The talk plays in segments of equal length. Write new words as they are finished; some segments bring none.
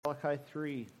Malachi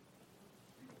 3.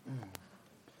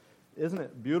 Isn't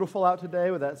it beautiful out today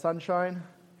with that sunshine?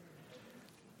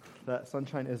 That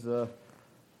sunshine is a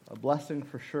blessing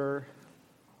for sure.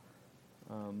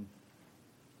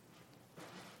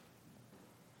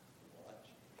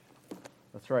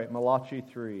 That's right, Malachi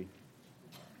 3.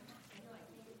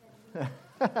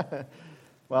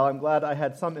 Well, I'm glad I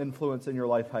had some influence in your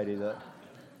life, Heidi, that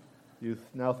you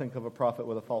now think of a prophet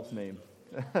with a false name.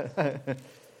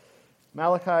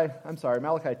 Malachi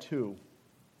 2.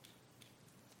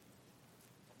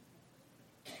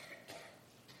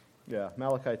 Yeah,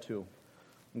 Malachi 2.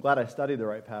 I'm glad I studied the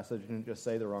right passage and didn't just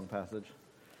say the wrong passage.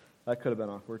 That could have been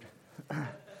awkward.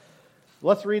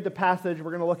 Let's read the passage.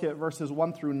 We're going to look at verses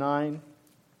 1 through 9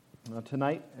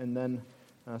 tonight, and then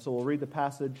so we'll read the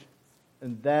passage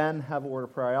and then have a word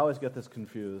of prayer. I always get this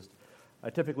confused. I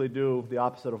typically do the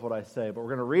opposite of what I say, but we're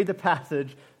going to read the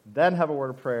passage, then have a word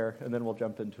of prayer, and then we'll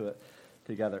jump into it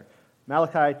together.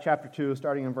 Malachi chapter 2,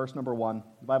 starting in verse number 1.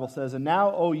 The Bible says, "And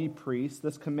now, O ye priests,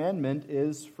 this commandment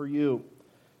is for you.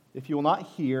 If you will not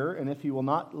hear, and if you will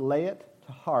not lay it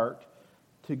to heart,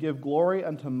 to give glory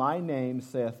unto my name,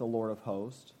 saith the Lord of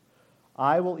hosts,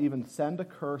 I will even send a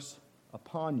curse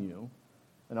upon you,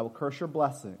 and I will curse your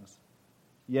blessings.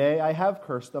 Yea, I have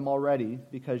cursed them already,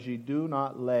 because ye do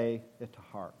not lay it to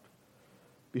heart.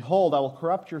 Behold, I will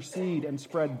corrupt your seed, and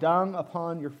spread dung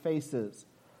upon your faces,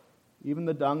 even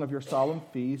the dung of your solemn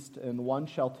feast, and one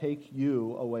shall take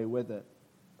you away with it.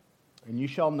 And ye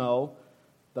shall know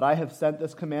that I have sent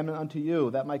this commandment unto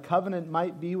you, that my covenant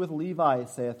might be with Levi,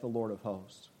 saith the Lord of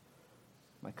hosts.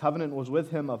 My covenant was with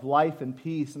him of life and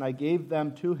peace, and I gave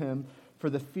them to him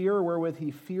for the fear wherewith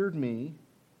he feared me,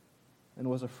 and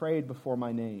was afraid before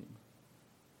my name.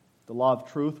 The law of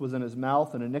truth was in his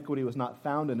mouth, and iniquity was not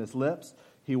found in his lips.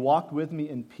 He walked with me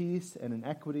in peace and in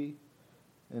equity,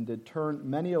 and did turn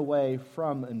many away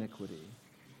from iniquity.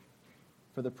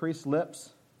 For the priest's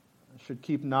lips should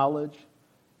keep knowledge,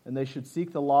 and they should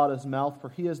seek the law at his mouth, for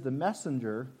he is the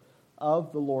messenger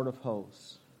of the Lord of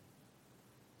hosts.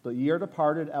 But ye are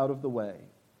departed out of the way.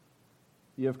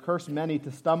 Ye have cursed many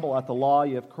to stumble at the law.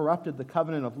 Ye have corrupted the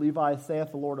covenant of Levi,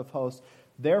 saith the Lord of hosts.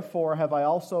 Therefore have I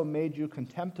also made you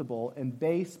contemptible and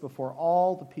base before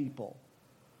all the people,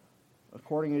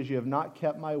 according as ye have not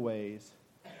kept my ways,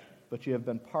 but ye have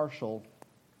been partial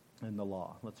in the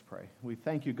law." Let's pray. We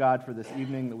thank you, God, for this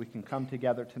evening that we can come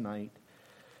together tonight.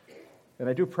 And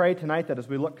I do pray tonight that as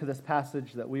we look to this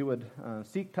passage that we would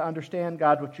seek to understand,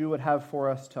 God, what you would have for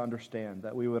us to understand,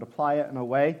 that we would apply it in a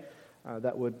way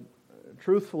that would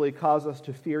truthfully cause us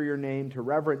to fear your name, to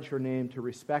reverence your name, to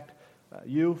respect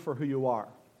you for who you are.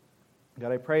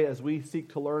 God, I pray as we seek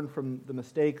to learn from the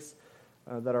mistakes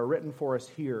that are written for us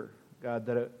here, God,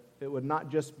 that it would not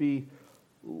just be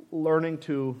learning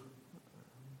to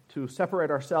separate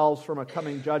ourselves from a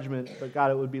coming judgment, but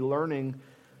God, it would be learning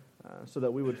so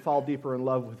that we would fall deeper in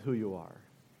love with who you are.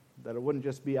 That it wouldn't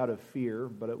just be out of fear,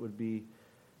 but it would be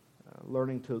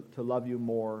learning to love you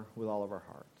more with all of our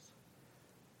hearts.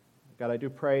 God, I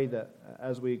do pray that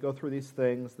as we go through these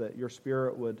things, that your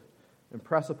Spirit would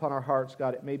impress upon our hearts,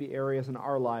 God, it may be areas in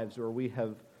our lives where we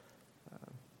have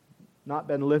not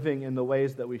been living in the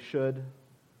ways that we should,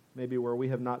 maybe where we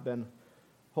have not been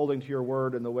holding to your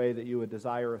word in the way that you would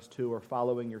desire us to, or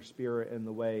following your Spirit in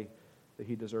the way that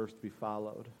he deserves to be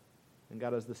followed. And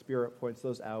God, as the Spirit points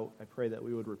those out, I pray that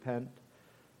we would repent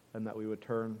and that we would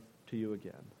turn to you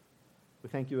again. We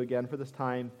thank you again for this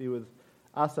time. Be with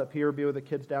us up here, be with the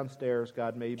kids downstairs.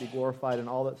 God, may you be glorified in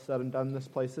all that's said and done in this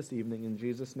place this evening. In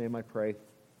Jesus' name I pray.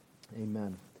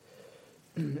 Amen.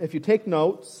 If you take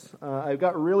notes, I've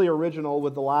got really original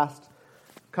with the last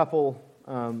couple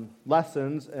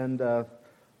lessons, and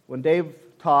when Dave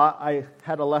taught, I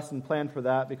had a lesson planned for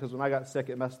that because when I got sick,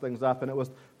 it messed things up, and it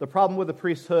was the problem with the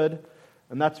priesthood,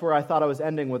 and that's where I thought I was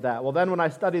ending with that. Well, then when I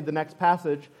studied the next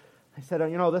passage, I said,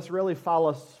 this really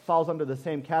falls under the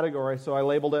same category, so I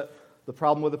labeled it the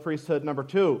problem with the priesthood number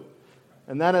 2.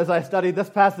 And then as I studied this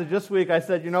passage this week, I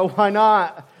said, why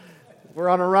not? We're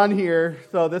on a run here,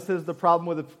 so this is the problem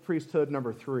with the priesthood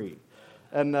number 3.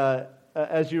 And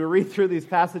as you read through these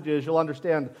passages, you'll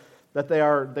understand that they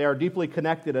are deeply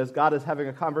connected as God is having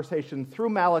a conversation through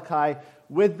Malachi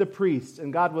with the priests.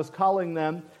 And God was calling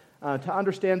them to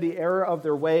understand the error of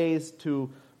their ways, to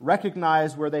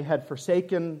recognize where they had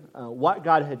forsaken what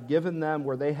God had given them,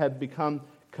 where they had become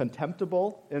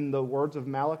contemptible, in the words of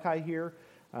Malachi here.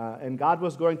 And God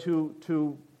was going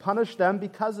to punish them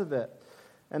because of it.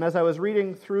 And as I was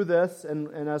reading through this, and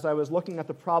as I was looking at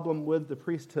the problem with the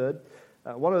priesthood,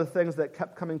 one of the things that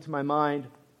kept coming to my mind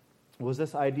was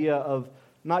this idea of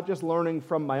not just learning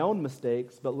from my own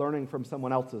mistakes, but learning from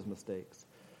someone else's mistakes.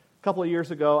 A couple of years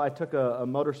ago, I took a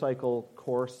motorcycle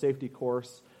course, safety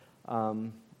course,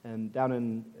 and down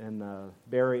in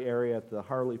Barrie area at the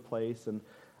Harley place. And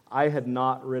I had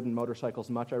not ridden motorcycles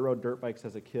much. I rode dirt bikes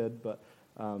as a kid, but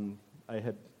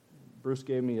Bruce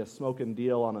gave me a smoking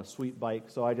deal on a sweet bike,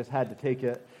 so I just had to take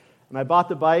it. And I bought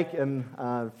the bike and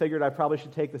figured I probably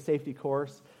should take the safety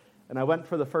course. And I went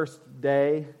for the first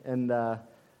day, and I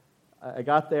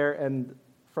got there, and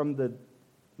from the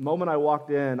moment I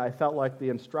walked in, I felt like the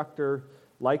instructor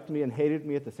liked me and hated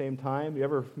me at the same time. You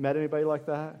ever met anybody like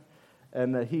that?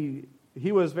 And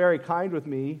he was very kind with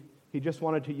me. He just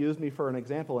wanted to use me for an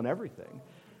example in everything.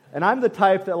 And I'm the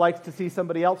type that likes to see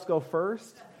somebody else go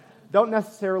first. Don't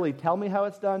necessarily tell me how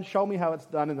it's done, show me how it's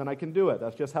done, and then I can do it.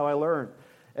 That's just how I learn.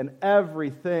 And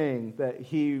everything that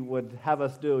he would have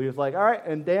us do, he was like, all right,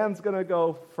 and Dan's going to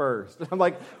go first. I'm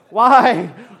like, why?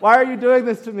 Why are you doing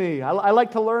this to me? I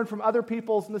like to learn from other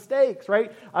people's mistakes,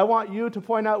 right? I want you to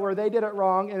point out where they did it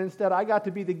wrong, and instead I got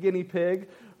to be the guinea pig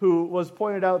who was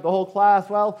pointed out the whole class,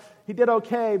 well, he did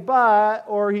okay,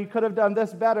 or he could have done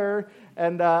this better.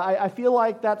 And I feel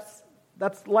like that's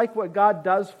like what God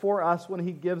does for us when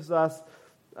he gives us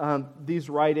these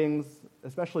writings,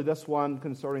 especially this one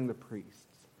concerning the priests.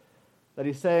 That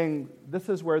he's saying, this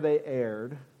is where they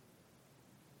erred,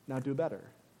 now do better.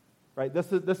 Right?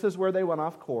 This is where they went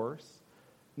off course.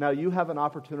 Now you have an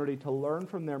opportunity to learn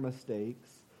from their mistakes,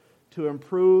 to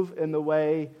improve in the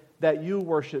way that you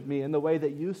worship me, in the way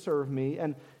that you serve me.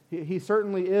 And he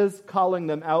certainly is calling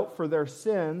them out for their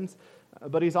sins,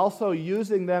 but he's also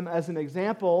using them as an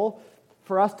example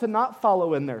for us to not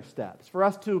follow in their steps, for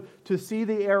us to see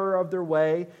the error of their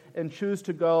way and choose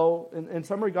to go, in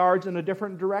some regards, in a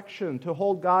different direction, to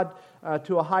hold God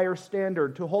to a higher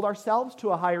standard, to hold ourselves to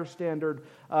a higher standard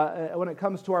when it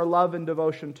comes to our love and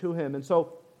devotion to him. And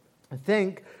so I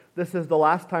think this is the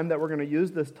last time that we're going to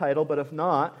use this title, but if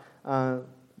not,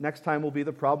 next time will be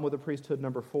the problem with the priesthood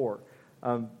number 4.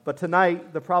 But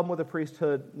tonight, the problem with the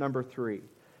priesthood number 3.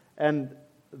 And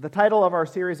the title of our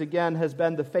series, again, has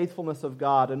been The Faithfulness of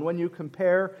God. And when you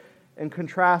compare and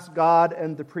contrast God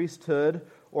and the priesthood,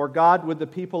 or God with the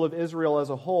people of Israel as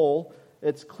a whole,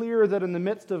 it's clear that in the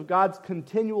midst of God's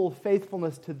continual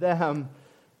faithfulness to them,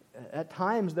 at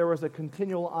times there was a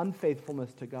continual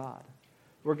unfaithfulness to God.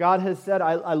 Where God has said,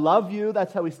 I love you,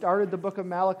 that's how he started the book of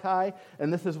Malachi,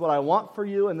 and this is what I want for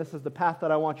you, and this is the path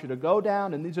that I want you to go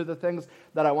down, and these are the things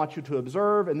that I want you to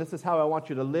observe, and this is how I want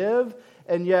you to live.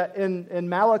 And yet in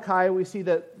Malachi, we see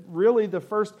that really the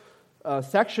first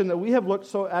section that we have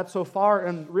looked at so far,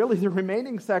 and really the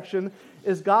remaining section,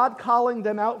 is God calling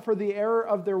them out for the error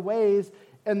of their ways.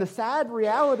 And the sad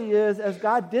reality is, as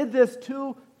God did this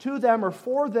to them or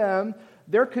for them,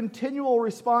 their continual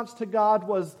response to God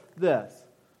was this.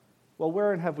 Well,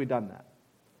 wherein have we done that?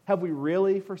 Have we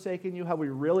really forsaken you? Have we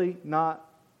really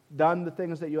not done the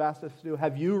things that you asked us to do?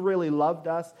 Have you really loved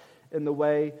us in the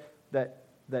way that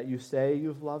you say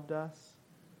you've loved us?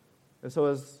 And so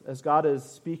as God is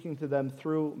speaking to them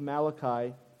through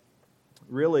Malachi,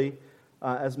 really,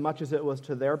 as much as it was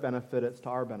to their benefit, it's to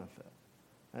our benefit.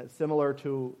 It's similar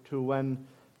to when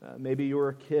maybe you were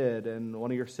a kid and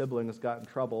one of your siblings got in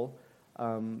trouble.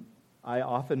 I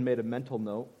often made a mental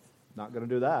note, not going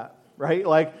to do that. Right?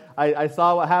 Like, I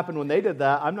saw what happened when they did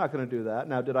that. I'm not going to do that.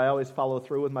 Now, did I always follow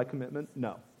through with my commitment?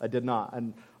 No, I did not.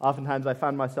 And oftentimes I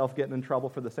found myself getting in trouble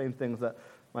for the same things that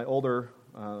my older,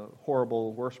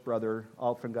 horrible, worse brother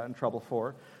often got in trouble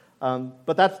for.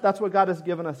 But that's what God has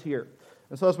given us here.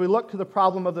 And so as we look to the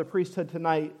problem of the priesthood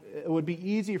tonight, it would be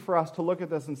easy for us to look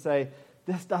at this and say,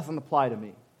 this doesn't apply to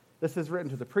me. This is written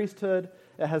to the priesthood.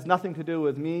 It has nothing to do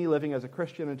with me living as a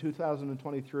Christian in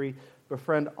 2023. But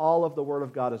friend, all of the Word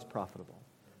of God is profitable.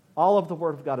 All of the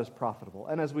Word of God is profitable.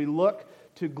 And as we look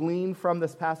to glean from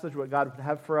this passage what God would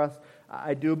have for us,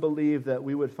 I do believe that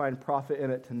we would find profit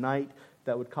in it tonight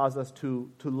that would cause us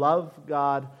to love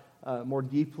God more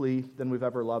deeply than we've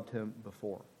ever loved him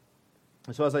before.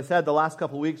 And so as I said, the last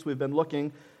couple of weeks we've been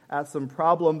looking at some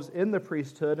problems in the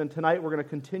priesthood, and tonight we're going to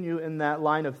continue in that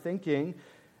line of thinking.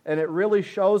 And it really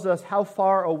shows us how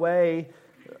far away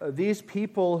these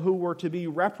people who were to be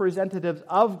representatives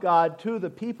of God to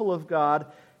the people of God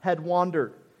had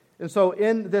wandered. And so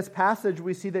in this passage,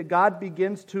 we see that God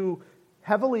begins to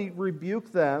heavily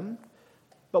rebuke them,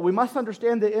 but we must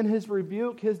understand that in his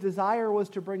rebuke, his desire was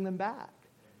to bring them back.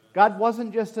 God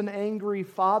wasn't just an angry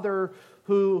father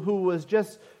who was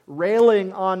just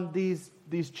railing on these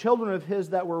children of his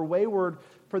that were wayward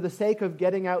for the sake of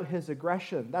getting out his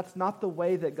aggression. That's not the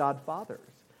way that God fathers.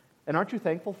 And aren't you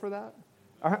thankful for that?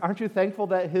 Aren't you thankful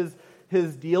that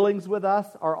his dealings with us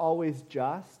are always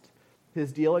just?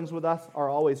 His dealings with us are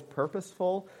always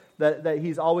purposeful? that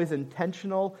he's always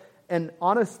intentional, and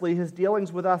honestly, his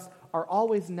dealings with us are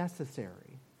always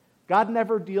necessary. God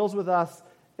never deals with us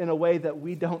in a way that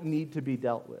we don't need to be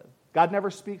dealt with. God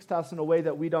never speaks to us in a way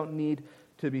that we don't need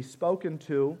to be spoken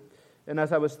to. And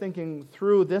as I was thinking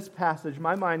through this passage,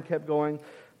 my mind kept going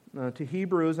to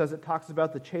Hebrews as it talks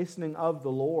about the chastening of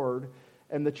the Lord.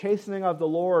 And the chastening of the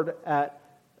Lord at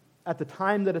the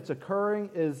time that it's occurring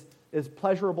is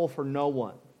pleasurable for no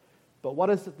one. But what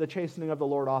does the chastening of the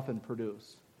Lord often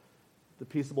produce? The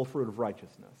peaceable fruit of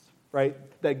righteousness, right?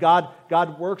 That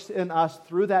God works in us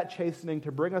through that chastening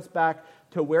to bring us back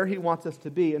to where he wants us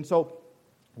to be. And so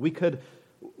we could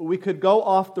go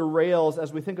off the rails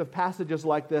as we think of passages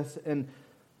like this and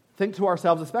think to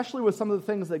ourselves, especially with some of the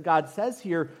things that God says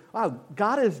here, wow,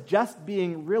 God is just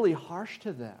being really harsh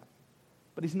to them.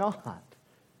 But he's not.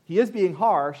 He is being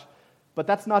harsh, but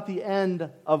that's not the end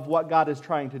of what God is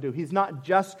trying to do. He's not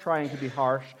just trying to be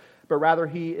harsh, but rather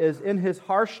he is in his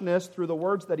harshness through the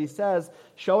words that he says,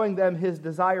 showing them his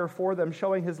desire for them,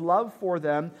 showing his love for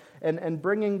them, and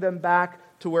bringing them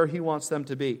back to where he wants them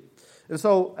to be. And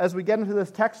so as we get into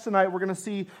this text tonight, we're going to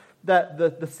see that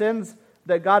the sins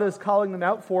that God is calling them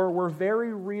out for were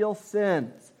very real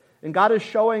sins. And God is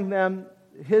showing them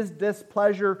his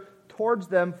displeasure towards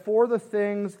them for the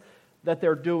things that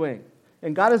they're doing.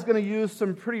 And God is going to use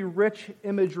some pretty rich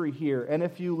imagery here. And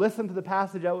if you listen to the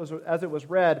passage as it was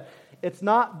read, it's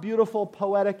not beautiful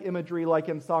poetic imagery like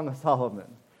in Song of Solomon.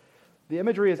 The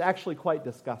imagery is actually quite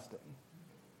disgusting.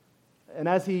 And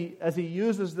as he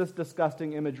uses this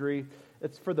disgusting imagery,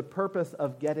 it's for the purpose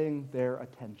of getting their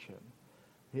attention.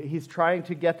 He's trying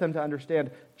to get them to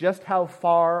understand just how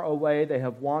far away they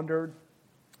have wandered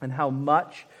and how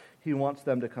much he wants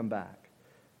them to come back.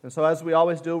 And so as we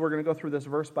always do, we're going to go through this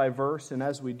verse by verse. And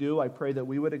as we do, I pray that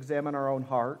we would examine our own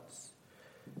hearts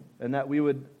and that we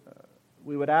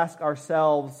would ask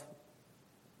ourselves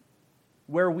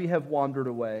where we have wandered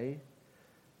away,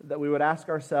 that we would ask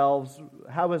ourselves,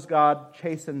 how has God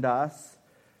chastened us?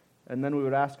 And then we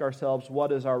would ask ourselves,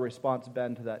 what has our response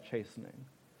been to that chastening?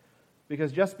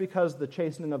 Because just because the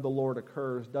chastening of the Lord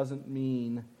occurs doesn't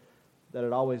mean that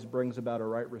it always brings about a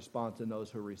right response in those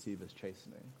who receive his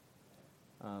chastening.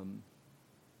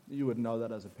 You would know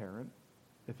that as a parent.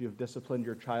 If you've disciplined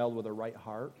your child with a right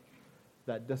heart,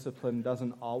 that discipline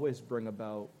doesn't always bring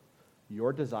about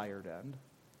your desired end.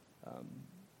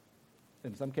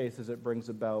 In some cases, it brings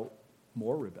about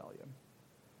more rebellion.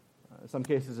 In some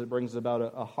cases, it brings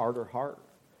about a harder heart.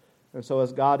 And so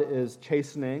as God is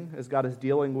chastening, as God is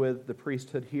dealing with the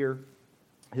priesthood here,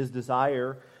 his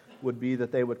desire would be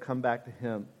that they would come back to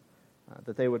him,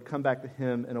 that they would come back to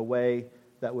him in a way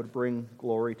that would bring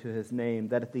glory to his name,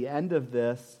 that at the end of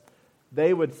this,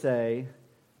 they would say,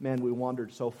 man, we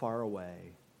wandered so far away,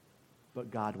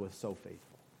 but God was so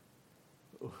faithful.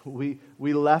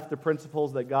 We left the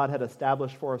principles that God had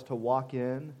established for us to walk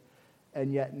in,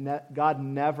 and yet God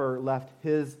never left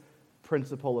his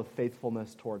principle of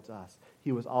faithfulness towards us.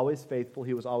 He was always faithful,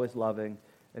 he was always loving,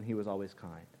 and he was always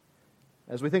kind.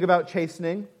 As we think about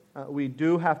chastening, we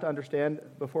do have to understand,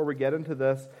 before we get into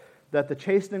this, that the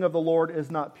chastening of the Lord is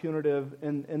not punitive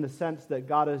in the sense that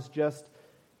God is just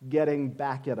getting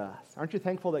back at us. Aren't you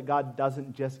thankful that God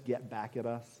doesn't just get back at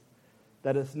us?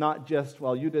 That it's not just,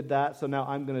 well, you did that, so now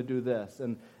I'm going to do this.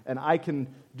 And I can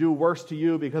do worse to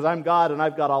you because I'm God and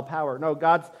I've got all power. No,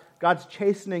 God's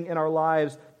chastening in our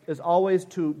lives is always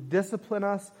to discipline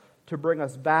us, to bring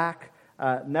us back,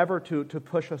 never to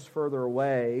push us further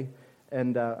away.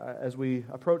 And as we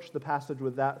approach the passage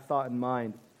with that thought in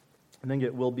mind, I think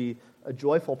it will be a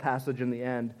joyful passage in the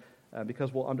end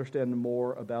because we'll understand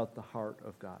more about the heart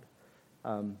of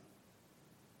God.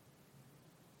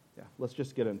 Let's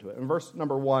just get into it. In verse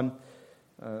number 1,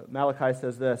 Malachi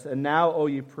says this, "And now, O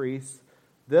ye priests,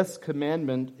 this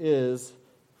commandment is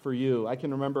for you." I can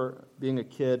remember being a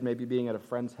kid, maybe being at a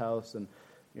friend's house, and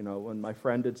when my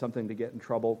friend did something to get in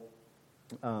trouble,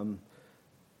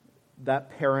 that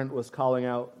parent was calling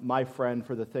out my friend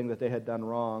for the thing that they had done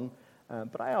wrong.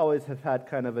 But I always have had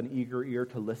kind of an eager ear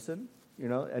to listen.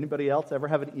 Anybody else ever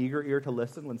have an eager ear to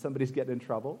listen when somebody's getting in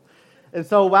trouble? And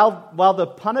so while the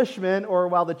punishment or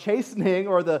while the chastening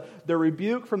or the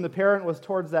rebuke from the parent was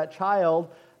towards that child,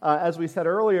 as we said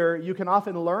earlier, you can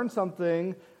often learn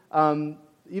something,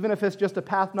 even if it's just a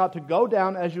path not to go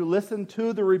down, as you listen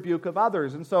to the rebuke of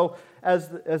others. And so as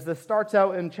this starts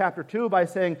out in chapter 2 by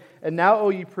saying, "And now, O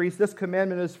ye priests, this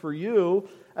commandment is for you,"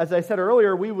 as I said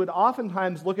earlier, we would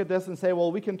oftentimes look at this and say,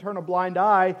 well, we can turn a blind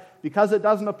eye because it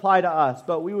doesn't apply to us.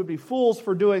 But we would be fools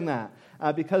for doing that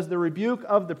because the rebuke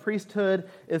of the priesthood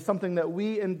is something that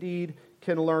we indeed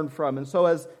can learn from. And so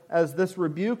as this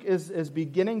rebuke is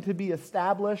beginning to be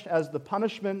established, as the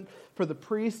punishment for the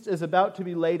priest is about to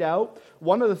be laid out,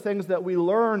 one of the things that we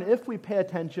learn if we pay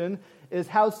attention is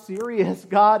how serious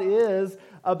God is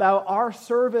about our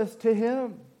service to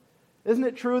Him. Isn't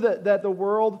it true that the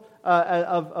world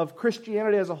of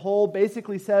Christianity as a whole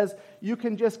basically says you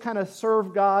can just kind of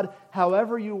serve God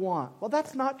however you want? Well,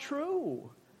 that's not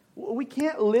true. We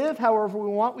can't live however we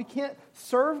want. We can't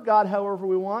serve God however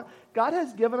we want. God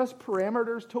has given us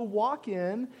parameters to walk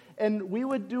in, and we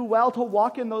would do well to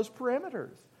walk in those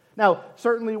parameters. Now,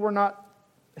 certainly we're not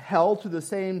held to the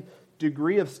same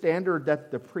degree of standard that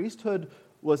the priesthood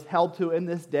was held to in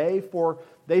this day, for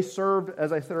they served,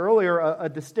 as I said earlier, a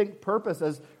distinct purpose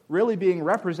as really being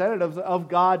representatives of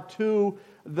God to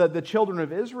the children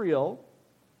of Israel.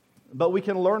 But we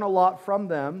can learn a lot from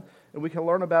them, and we can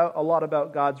learn a lot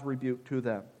about God's rebuke to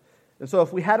them. And so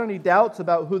if we had any doubts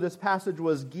about who this passage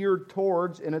was geared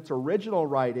towards in its original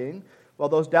writing, well,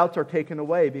 those doubts are taken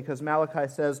away, because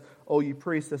Malachi says, "Oh, you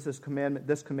priests, this commandment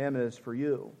is for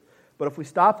you." But if we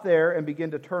stop there and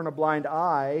begin to turn a blind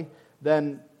eye,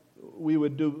 then we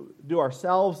would do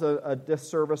ourselves a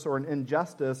disservice or an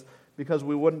injustice, because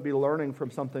we wouldn't be learning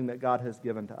from something that God has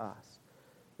given to us.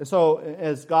 And so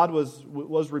as God was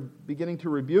beginning to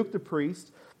rebuke the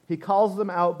priests, He calls them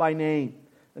out by name.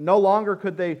 And no longer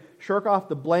could they shirk off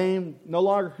the blame. No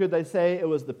longer could they say it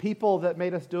was the people that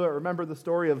made us do it. Remember the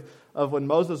story of when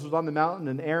Moses was on the mountain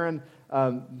and Aaron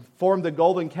formed the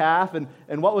golden calf.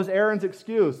 And what was Aaron's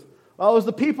excuse? Well, it was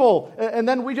the people. And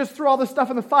then we just threw all this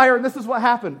stuff in the fire and this is what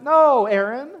happened. No,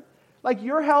 Aaron. Like,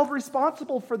 you're held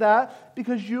responsible for that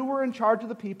because you were in charge of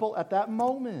the people at that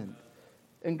moment.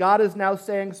 And God is now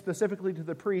saying specifically to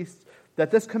the priests that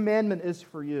this commandment is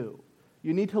for you.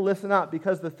 You need to listen up,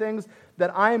 because the things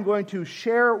that I am going to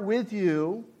share with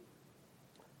you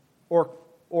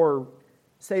or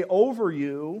say over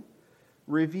you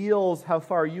reveals how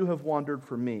far you have wandered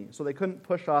from me. So they couldn't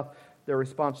push off their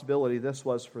responsibility. This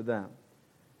was for them.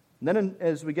 And then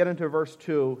as we get into verse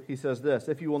 2, he says this: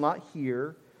 "If you will not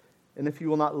hear, and if you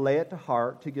will not lay it to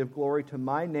heart, to give glory to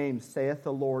my name, saith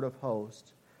the Lord of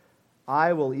hosts,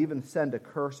 I will even send a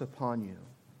curse upon you.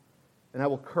 And I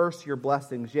will curse your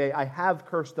blessings. Yea, I have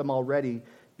cursed them already,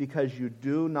 because you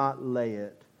do not lay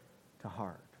it to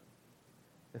heart."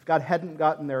 If God hadn't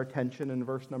gotten their attention in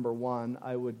verse number 1,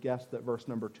 I would guess that verse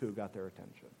number 2 got their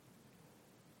attention.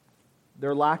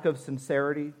 Their lack of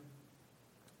sincerity,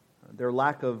 their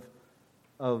lack of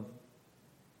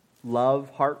love,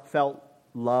 heartfelt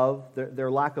love, their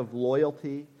lack of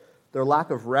loyalty, their lack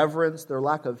of reverence, their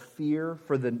lack of fear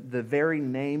for the very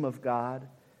name of God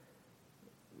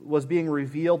was being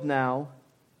revealed now.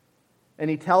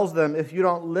 And he tells them, if you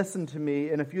don't listen to me,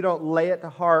 and if you don't lay it to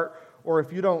heart, or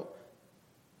if you don't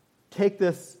take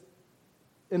this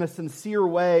in a sincere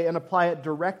way and apply it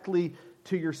directly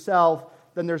to yourself,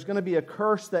 then there's going to be a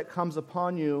curse that comes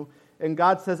upon you. And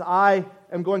God says, I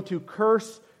am going to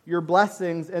curse your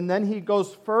blessings. And then he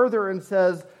goes further and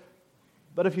says,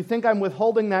 but if you think I'm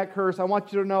withholding that curse, I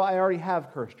want you to know I already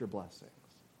have cursed your blessings.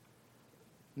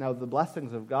 Now, the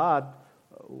blessings of God,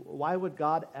 why would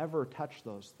God ever touch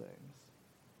those things?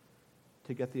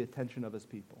 To get the attention of his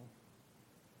people.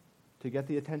 To get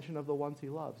the attention of the ones he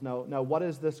loves. Now, what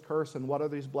is this curse and what are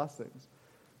these blessings?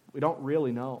 We don't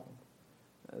really know.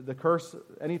 The curse,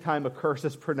 anytime a curse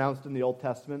is pronounced in the Old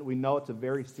Testament, we know it's a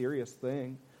very serious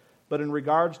thing. But in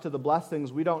regards to the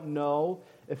blessings, we don't know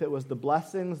if it was the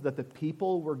blessings that the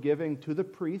people were giving to the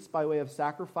priests by way of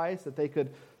sacrifice that they could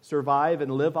survive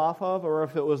and live off of, or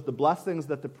if it was the blessings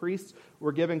that the priests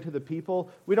were giving to the people.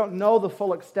 We don't know the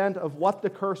full extent of what the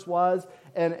curse was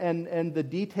and the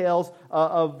details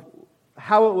of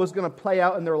how it was going to play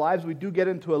out in their lives. We do get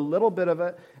into a little bit of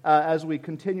it as we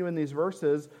continue in these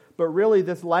verses. But really,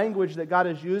 this language that God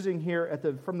is using here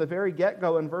from the very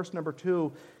get-go in verse number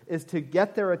 2 is to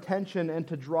get their attention and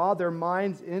to draw their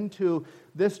minds into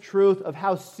this truth of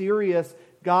how serious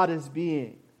God is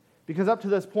being. Because up to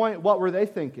this point, what were they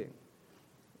thinking?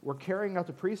 We're carrying out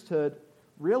the priesthood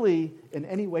really in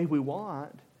any way we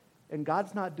want, and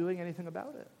God's not doing anything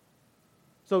about it.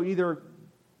 So either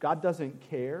God doesn't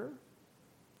care,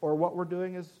 or what we're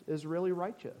doing is really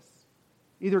righteous.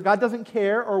 Either God doesn't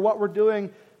care, or what we're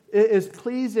doing is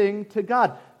pleasing to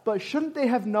God. But shouldn't they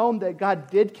have known that God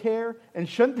did care? And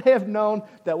shouldn't they have known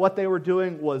that what they were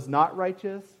doing was not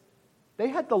righteous? They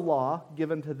had the law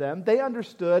given to them. They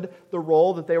understood the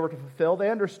role that they were to fulfill. They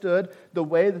understood the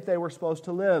way that they were supposed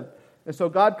to live. And so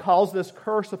God calls this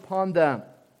curse upon them.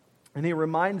 And he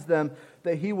reminds them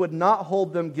that he would not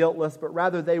hold them guiltless, but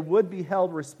rather they would be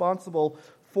held responsible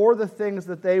for the things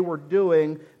that they were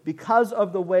doing because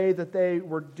of the way that they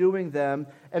were doing them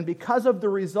and because of the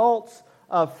results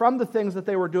from the things that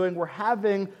they were doing were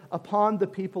having upon the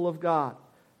people of God.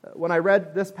 When I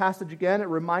read this passage again, it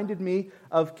reminded me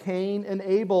of Cain and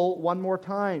Abel one more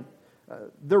time.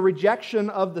 The rejection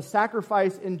of the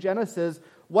sacrifice in Genesis,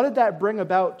 what did that bring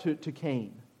about to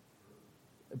Cain?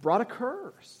 It brought a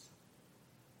curse.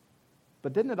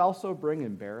 But didn't it also bring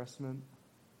embarrassment?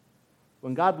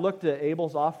 When God looked at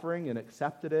Abel's offering and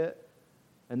accepted it,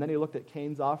 and then he looked at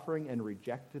Cain's offering and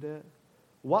rejected it,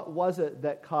 what was it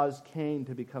that caused Cain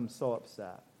to become so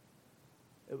upset?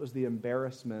 It was the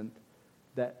embarrassment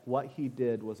that what he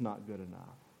did was not good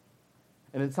enough.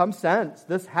 And in some sense,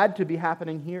 this had to be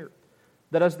happening here.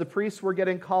 That as the priests were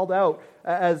getting called out,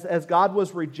 as God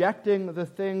was rejecting the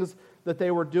things that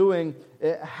they were doing,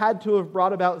 it had to have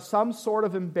brought about some sort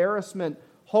of embarrassment.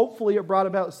 Hopefully it brought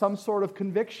about some sort of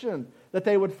conviction, that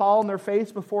they would fall on their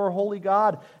face before a holy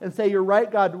God and say, "You're right,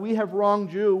 God, we have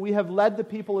wronged you. We have led the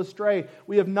people astray.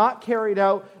 We have not carried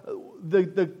out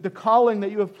the calling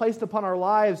that you have placed upon our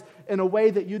lives in a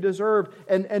way that you deserve.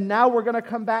 And now we're going to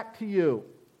come back to you."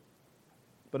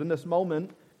 But in this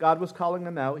moment, God was calling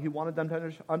them out. He wanted them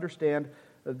to understand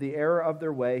the error of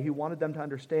their way. He wanted them to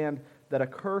understand that a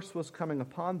curse was coming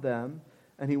upon them,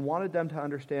 and He wanted them to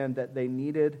understand that they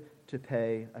needed to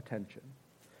pay attention.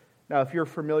 Now, if you're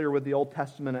familiar with the Old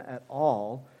Testament at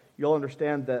all, you'll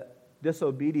understand that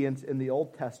disobedience in the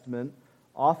Old Testament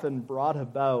often brought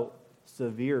about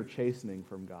severe chastening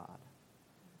from God.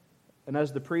 And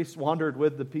as the priests wandered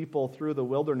with the people through the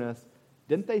wilderness,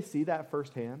 didn't they see that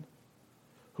firsthand?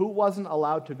 Who wasn't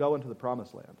allowed to go into the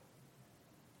promised land?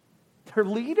 Their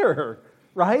leader,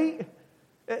 right?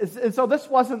 And so this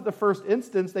wasn't the first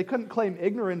instance. They couldn't claim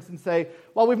ignorance and say,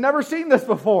 "Well, we've never seen this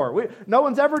before. No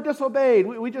one's ever disobeyed.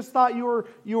 We just thought you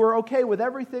were okay with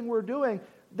everything we're doing."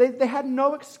 They had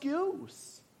no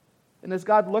excuse. And as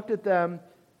God looked at them,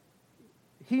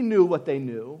 He knew what they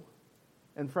knew.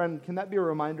 And friend, can that be a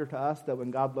reminder to us that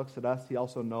when God looks at us, He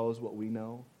also knows what we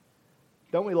know?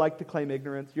 Don't we like to claim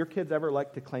ignorance? Your kids ever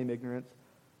like to claim ignorance?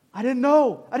 I didn't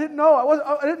know. I didn't know I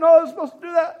was supposed to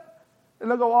do that. And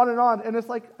they'll go on. And it's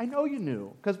like, I know you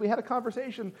knew, because we had a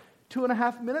conversation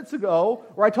 2.5 minutes ago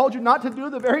where I told you not to do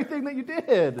the very thing that you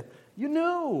did. You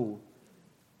knew.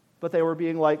 But they were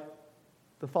being like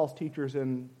the false teachers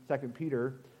in 2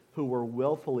 Peter who were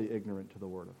willfully ignorant to the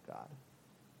Word of God.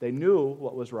 They knew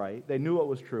what was right. They knew what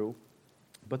was true.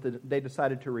 But they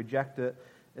decided to reject it,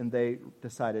 and they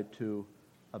decided to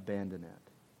abandon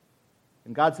it.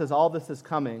 And God says all this is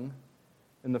coming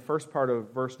in the first part of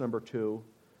verse number 2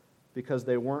 because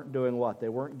they weren't doing what? They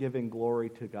weren't giving glory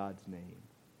to God's name.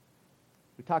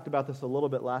 We talked about this a little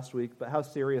bit last week, but how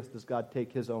serious does God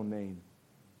take His own name?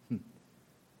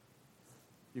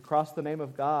 You cross the name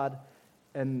of God,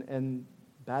 and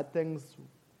bad things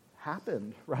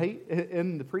happened, right?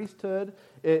 In the priesthood,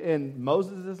 in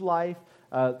Moses' life,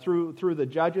 through the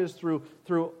judges, through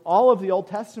all of the Old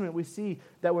Testament, we see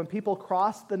that when people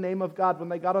crossed the name of God, when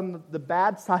they got on the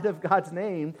bad side of God's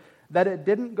name, that it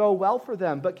didn't go well for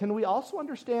them. But can we also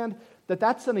understand that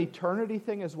that's an eternity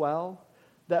thing as well?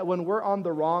 That when we're on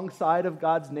the wrong side of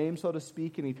God's name, so to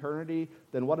speak, in eternity,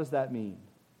 then what does that mean?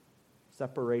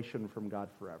 Separation from God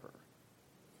forever.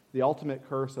 The ultimate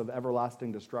curse of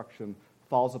everlasting destruction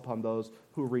falls upon those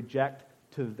who reject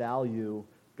to value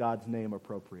God's name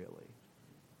appropriately.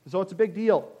 So it's a big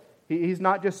deal. He's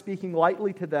not just speaking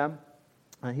lightly to them.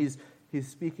 He's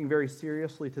speaking very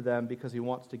seriously to them because He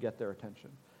wants to get their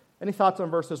attention. Any thoughts on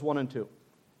verses 1 and 2?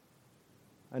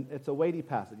 And it's a weighty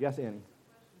passage. Yes, Annie?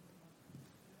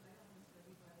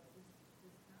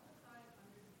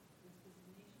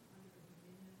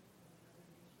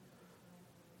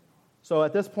 So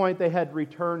at this point, they had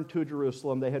returned to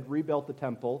Jerusalem. They had rebuilt the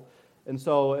temple. And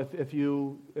so if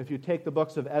you take the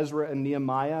books of Ezra and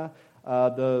Nehemiah,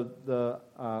 the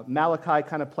Malachi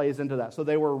kind of plays into that. So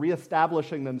they were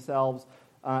reestablishing themselves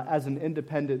as an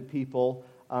independent people,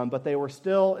 but they were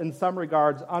still, in some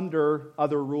regards, under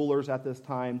other rulers at this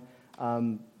time,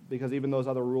 because even those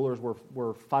other rulers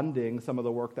were funding some of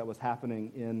the work that was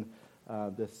happening in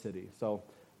this city. So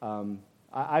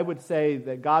I would say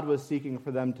that God was seeking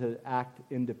for them to act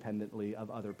independently of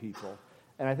other people.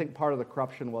 And I think part of the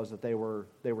corruption was that they were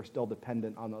still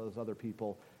dependent on those other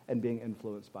people and being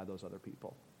influenced by those other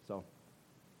people. So,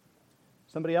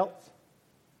 somebody else?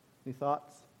 Any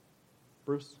thoughts?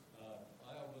 Bruce?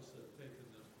 I almost have taken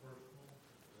this personal,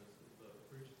 the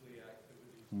priestly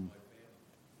activities of my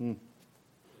family. You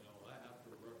know, I have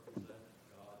to represent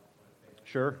God to my family.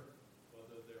 Sure.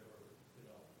 Whether they were,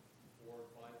 4 or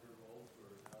 5 year olds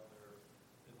or now they're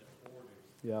in their 40s.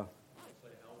 Yeah. I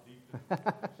say,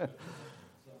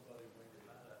 Somebody may get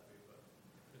mad at me, but,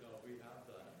 we have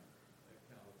that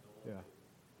accountability. Yeah.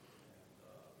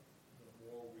 And the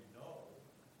more we know,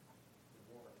 the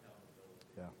more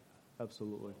accountability we Yeah. have.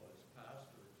 Absolutely. So as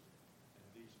pastors and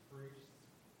these priests,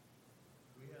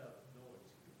 we have no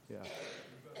excuse. Yeah.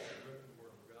 We've got the written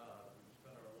Word of God. We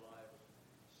spend our lives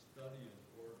studying the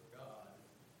Word of God.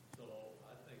 So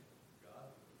I think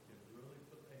God can really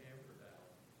put the hammer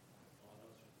down on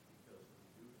us because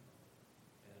we do know.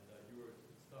 And you were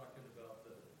talking about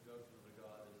the judgment of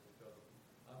God is because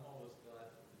I'm always glad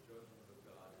that the judgment of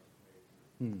God is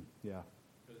major. Yeah.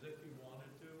 Because if He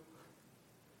wanted to,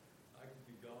 I could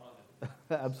be gone.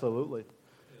 Absolutely.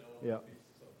 Yeah. It'd be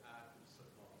some active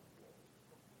Saddam war.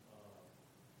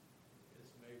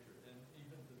 It's major, and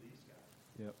even to these guys.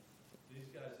 Yep. These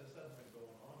guys, this hasn't been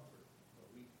going on for a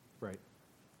week. Right.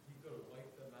 He could have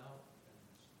wiped them out and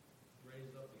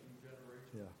raised up a new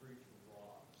generation of preaching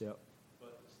laws. Yep.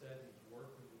 But instead, he's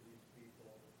working with these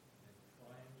people and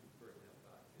trying to bring them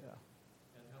back in. Yeah.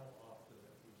 And how often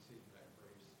have we seen that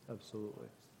grace?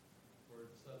 Absolutely. Where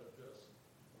instead of just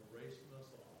erasing us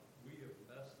off, we have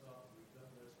messed up, we've done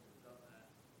this, we've done that,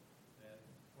 and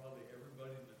probably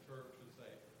everybody in the church would say,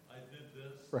 I did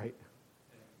this, Right.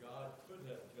 and God could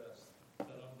have just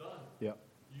said, I'm done. Yep.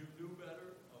 You knew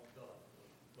better, I'm done.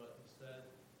 But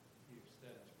instead, He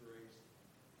extends grace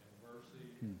and mercy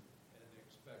and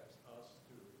expects us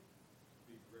to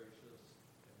be gracious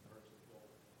and merciful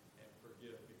and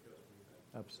forgive because we make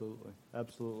mistakes. Absolutely.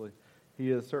 Absolutely.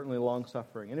 He is certainly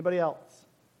long-suffering. Anybody else?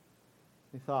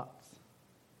 Any thoughts?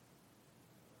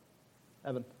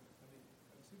 Evan? As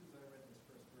soon as I read this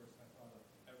first verse, I thought of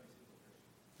every single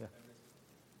Christian. Yeah. Every single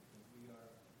Christian. Because we have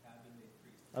been made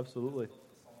priests. Absolutely. That's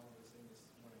the song we were singing this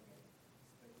morning.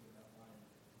 Thinking that line.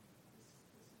 This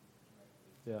is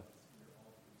directly. Yeah. We're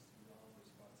all priests. We're all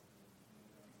responsible to know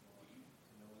God's law,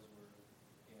 to know His Word,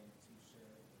 and to share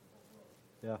it with the whole world.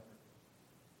 Yeah.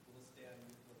 We'll stand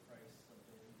with Christ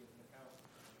someday and give an account.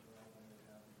 We're all going to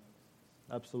have an account.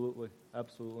 Absolutely.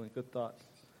 Absolutely. Good thoughts.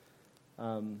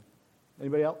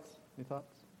 Anybody else? Any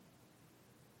thoughts?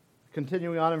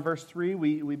 Continuing on in verse 3,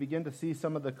 we begin to see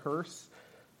some of the curse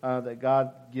that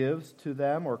God gives to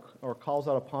them or calls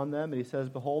out upon them. And He says,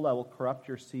 behold, I will corrupt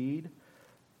your seed.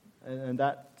 And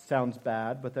that sounds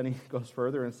bad, but then He goes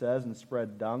further and says, and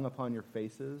spread dung upon your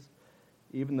faces,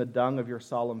 even the dung of your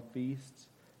solemn feasts,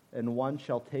 and one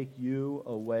shall take you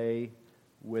away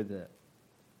with it.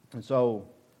 And so,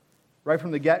 right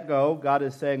from the get-go, God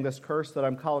is saying this curse that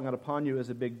I'm calling out upon you is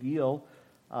a big deal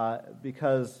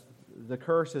because the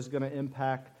curse is going to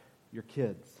impact your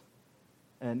kids.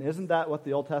 And isn't that what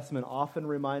the Old Testament often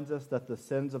reminds us, that the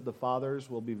sins of the fathers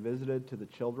will be visited to the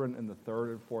children in the third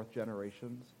and fourth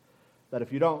generations? That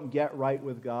if you don't get right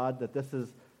with God, that this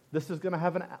is going to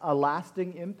have a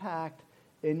lasting impact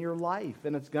in your life,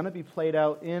 and it's going to be played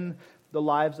out in the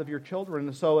lives of your children.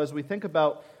 And so as we think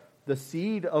about the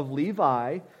seed of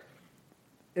Levi,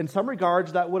 in some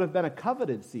regards, that would have been a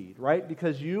coveted seed, right?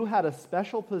 Because you had a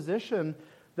special position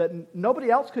that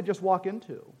nobody else could just walk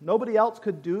into. Nobody else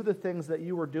could do the things that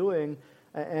you were doing.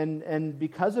 And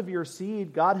because of your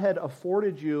seed, God had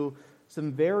afforded you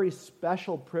some very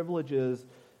special privileges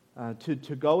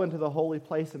to go into the holy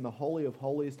place and the Holy of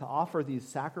Holies, to offer these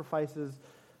sacrifices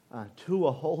to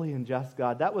a holy and just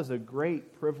God. That was a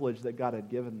great privilege that God had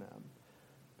given them.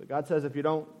 But God says if you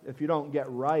don't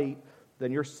get right,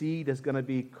 then your seed is going to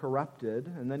be corrupted.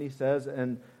 And then He says,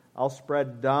 and I'll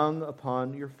spread dung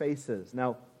upon your faces.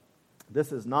 Now,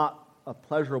 this is not a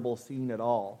pleasurable scene at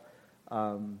all.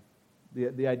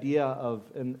 The idea of,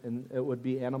 and it would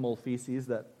be animal feces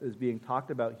that is being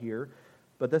talked about here,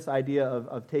 but this idea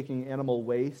of taking animal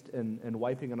waste and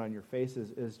wiping it on your face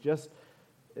is just,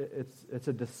 it's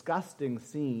a disgusting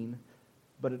scene,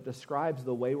 but it describes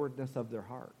the waywardness of their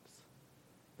hearts.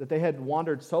 That they had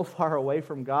wandered so far away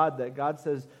from God that God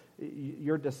says,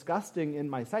 you're disgusting in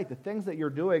my sight. The things that you're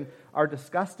doing are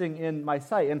disgusting in my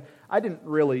sight. And I didn't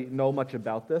really know much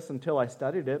about this until I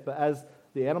studied it, but as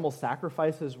the animal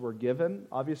sacrifices were given,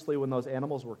 obviously when those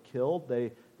animals were killed,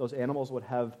 those animals would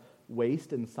have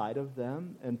waste inside of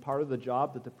them, and part of the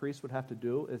job that the priest would have to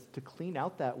do is to clean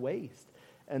out that waste.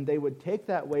 And they would take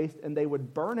that waste and they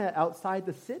would burn it outside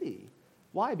the city.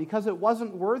 Why? Because it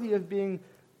wasn't worthy of being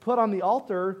put on the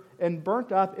altar and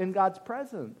burnt up in God's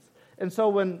presence. And so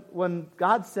when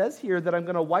God says here that I'm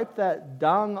going to wipe that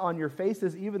dung on your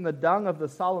faces, even the dung of the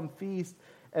solemn feast,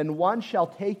 and one shall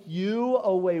take you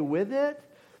away with it,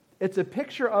 it's a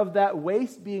picture of that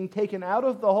waste being taken out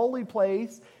of the holy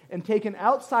place and taken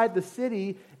outside the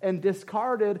city and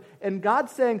discarded. And God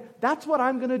saying, that's what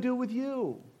I'm going to do with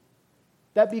you.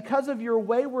 That because of your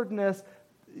waywardness,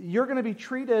 you're going to be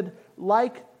treated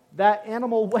like that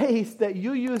animal waste that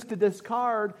you used to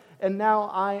discard, and now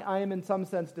I am in some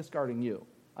sense discarding you.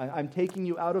 I'm taking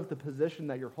you out of the position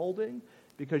that you're holding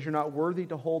because you're not worthy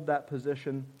to hold that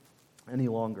position any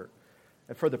longer.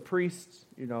 And for the priests,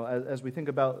 as we think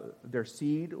about their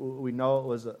seed, we know it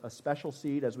was a special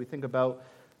seed. As we think about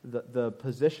the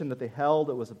position that they held,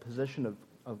 it was a position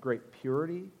of great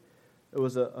purity. It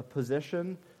was a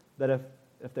position that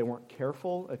if they weren't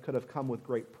careful, it could have come with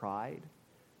great pride.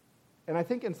 And I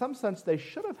think in some sense they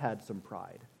should have had some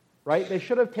pride, right? They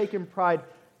should have taken pride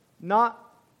not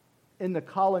in the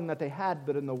calling that they had,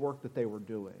 but in the work that they were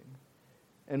doing.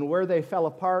 And where they fell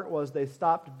apart was they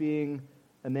stopped being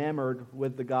enamored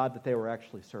with the God that they were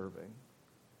actually serving.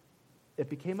 It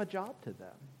became a job to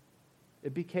them.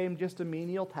 It became just a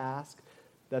menial task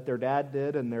that their dad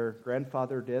did and their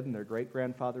grandfather did and their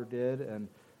great-grandfather did. And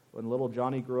when little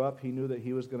Johnny grew up, he knew that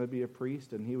he was going to be a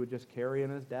priest and he would just carry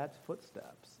in his dad's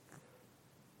footsteps.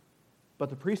 But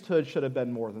the priesthood should have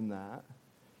been more than that.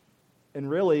 And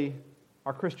really,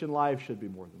 our Christian lives should be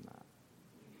more than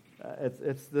that.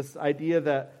 It's this idea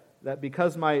that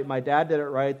because my dad did it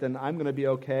right, then I'm going to be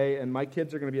okay, and my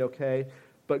kids are going to be okay.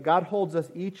 But God holds us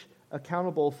each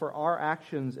accountable for our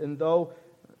actions. And though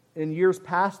in years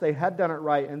past they had done it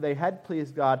right and they had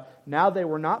pleased God, now they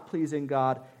were not pleasing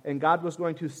God, and God was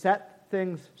going to set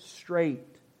things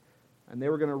straight. And they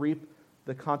were going to reap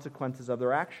the consequences of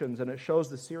their actions, and it shows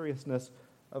the seriousness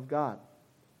of God.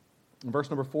 In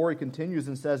verse number 4, he continues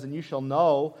and says, "And you shall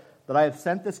know that I have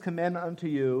sent this command unto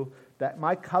you, that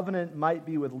my covenant might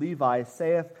be with Levi,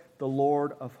 saith the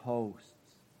Lord of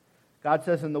hosts." God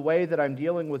says, in the way that I'm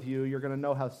dealing with you, you're going to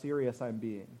know how serious I'm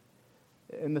being.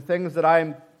 In the things that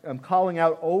I'm calling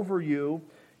out over you,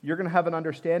 you're going to have an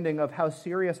understanding of how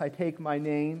serious I take my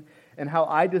name, and how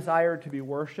I desire to be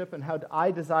worshipped, and how I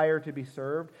desire to be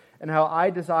served, and how I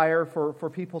desire for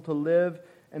people to live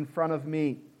in front of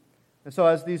me. And so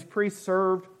as these priests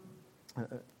served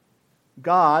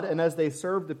God, and as they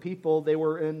served the people, they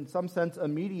were in some sense a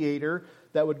mediator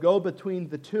that would go between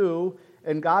the two,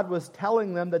 and God was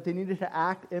telling them that they needed to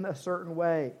act in a certain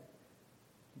way.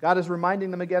 God is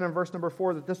reminding them again in verse number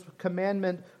 4 that this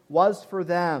commandment was for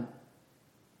them.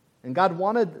 And God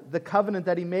wanted the covenant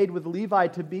that he made with Levi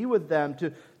to be with them,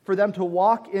 for them to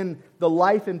walk in the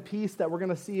life and peace that we're going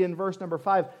to see in verse number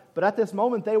 5. But at this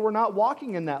moment, they were not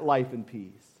walking in that life and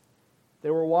peace.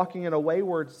 They were walking in a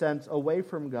wayward sense away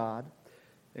from God,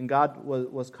 and God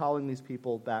was calling these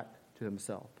people back to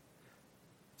himself.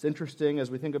 It's interesting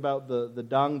as we think about the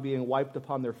dung being wiped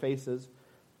upon their faces,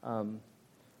 the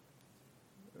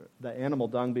animal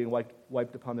dung being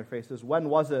wiped upon their faces. When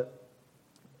was it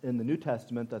in the New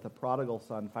Testament that the prodigal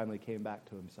son finally came back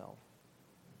to himself?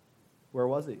 Where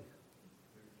was he?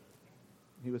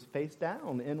 He was face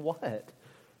down in what?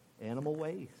 Animal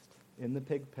waste, in the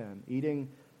pig pen,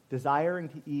 desiring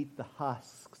to eat the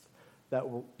husks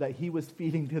that he was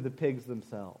feeding to the pigs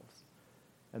themselves.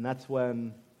 And that's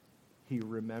when he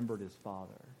remembered his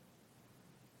father.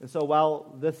 And so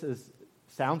while this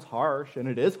sounds harsh, and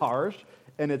it is harsh,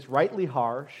 and it's rightly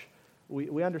harsh,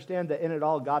 we understand that in it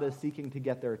all, God is seeking to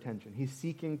get their attention. He's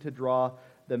seeking to draw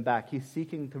them back. He's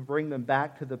seeking to bring them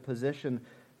back to the position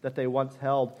that they once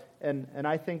held. And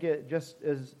I think it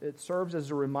serves as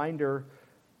a reminder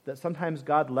that sometimes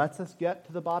God lets us get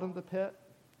to the bottom of the pit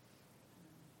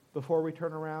before we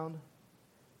turn around.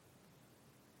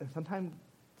 And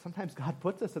sometimes God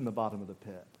puts us in the bottom of the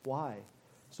pit. Why?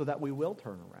 So that we will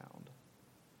turn around.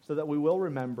 So that we will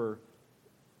remember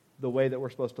the way that we're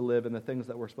supposed to live and the things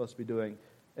that we're supposed to be doing.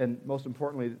 And most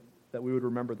importantly, that we would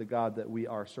remember the God that we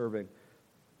are serving.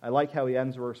 I like how he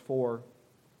ends verse 4.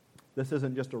 This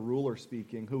isn't just a ruler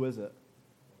speaking. Who is it?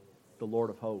 The Lord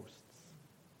of hosts.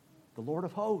 The Lord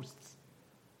of hosts.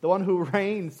 The one who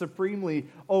reigns supremely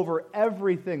over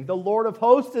everything. The Lord of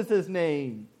hosts is his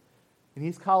name. And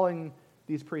he's calling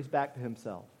these priests back to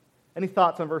himself. Any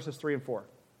thoughts on verses 3 and 4?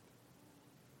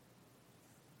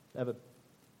 Evan?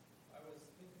 I was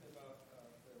thinking about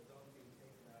the dung being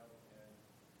taken out and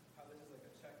how this is like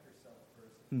a check yourself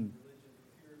person. Religion,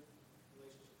 if your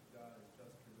relationship with God is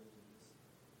just religion,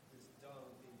 this dung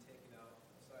being taken out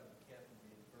outside of the camp and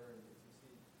being burned, if you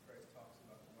see Christ talks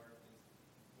about the markings,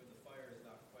 when the fire is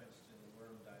not quenched and the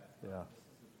worm dieth. Yeah.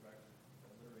 This is a direct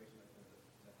alliteration, I think,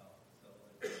 to hell. So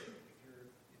like, if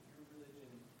your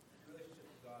relationship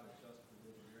with God is just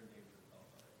religion, you're in danger of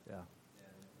hellfire. Yeah.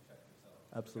 And check yourself.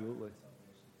 Absolutely.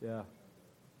 Yeah,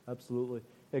 absolutely.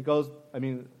 It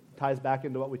ties back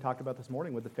into what we talked about this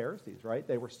morning with the Pharisees, right?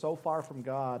 They were so far from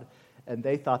God, and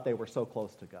they thought they were so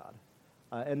close to God.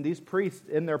 And these priests,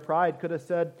 in their pride, could have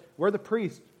said, we're the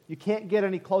priests. You can't get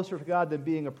any closer to God than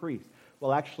being a priest.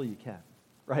 Well, actually you can,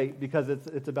 right? Because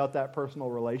it's about that personal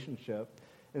relationship.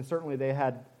 And certainly they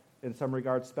had, in some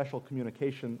regards, special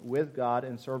communication with God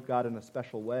and served God in a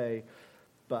special way.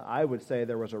 But I would say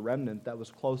there was a remnant that was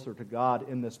closer to God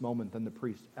in this moment than the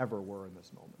priests ever were in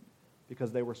this moment,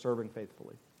 because they were serving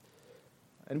faithfully.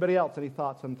 Anybody else? Any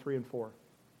thoughts on 3 and 4?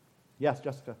 Yes,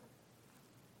 Jessica.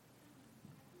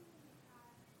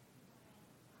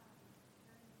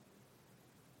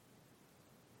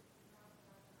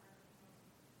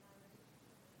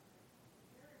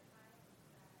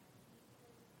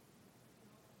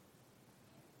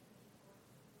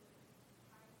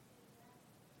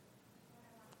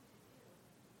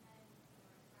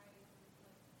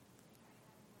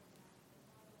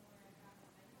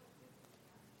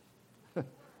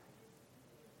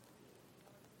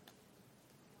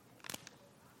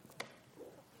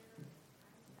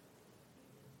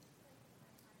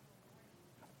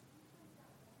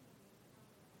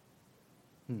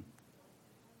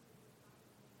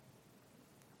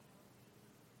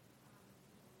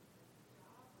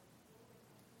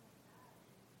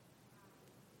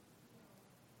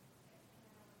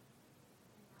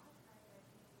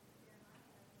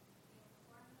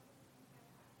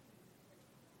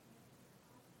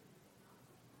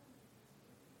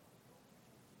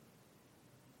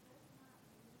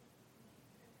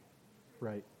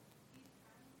 Right.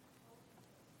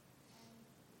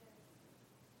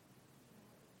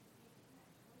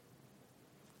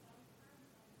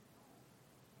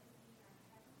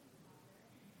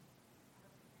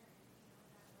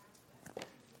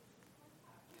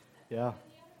 Yeah.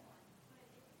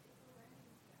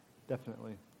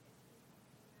 Definitely.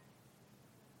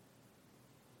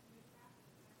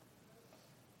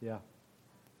 Yeah.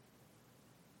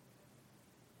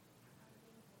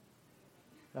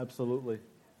 Absolutely.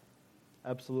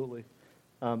 Absolutely.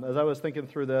 As I was thinking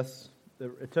through this,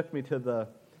 it took me to the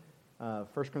 1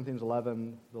 Corinthians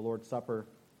 11, the Lord's Supper,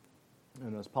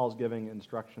 and as Paul's giving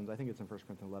instructions, I think it's in 1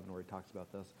 Corinthians 11 where he talks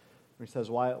about this, where he says,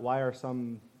 why are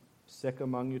some sick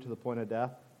among you to the point of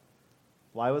death?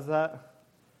 Why was that?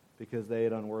 Because they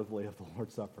ate unworthily of the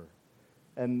Lord's Supper.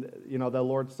 And, the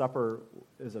Lord's Supper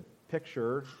is a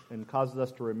picture and causes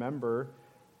us to remember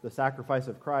the sacrifice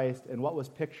of Christ and what was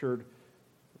pictured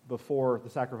before the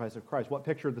sacrifice of Christ. What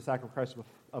pictured the sacrifice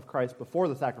of Christ before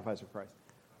the sacrifice of Christ?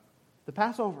 The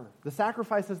Passover, the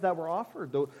sacrifices that were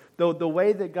offered, the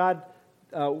way that God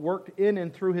worked in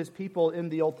and through his people in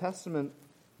the Old Testament.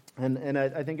 And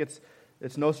I think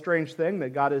it's no strange thing that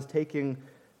God is taking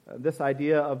this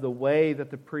idea of the way that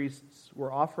the priests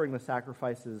were offering the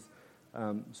sacrifices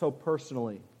so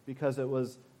personally, because it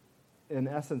was, in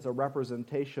essence, a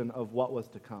representation of what was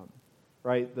to come.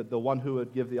 Right? The one who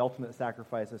would give the ultimate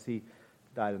sacrifice as he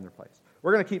died in their place.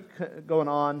 We're going to keep going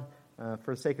on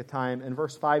for the sake of time. In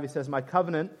verse 5, he says, my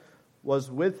covenant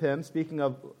was with him, speaking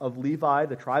of Levi,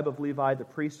 the tribe of Levi, the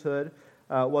priesthood,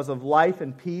 was of life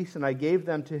and peace, and I gave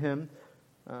them to him,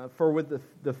 for with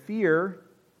the fear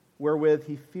wherewith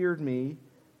he feared me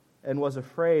and was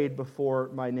afraid before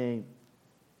my name.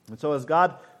 And so as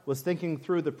God was thinking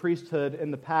through the priesthood in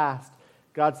the past,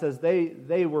 God says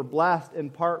they were blessed in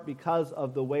part because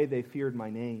of the way they feared my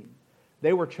name.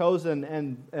 They were chosen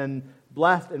and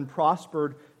blessed and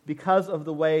prospered because of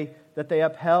the way that they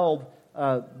upheld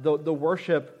the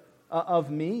worship of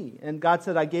me. And God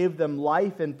said, I gave them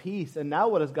life and peace. And now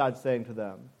what is God saying to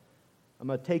them? I'm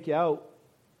going to take you out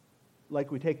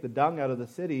like we take the dung out of the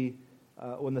city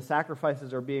when the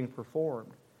sacrifices are being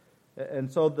performed. And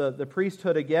so the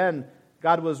priesthood, again,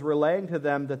 God was relaying to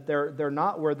them that they're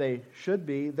not where they should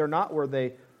be. They're not where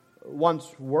they once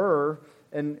were.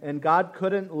 And God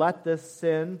couldn't let this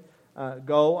sin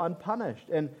go unpunished.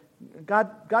 And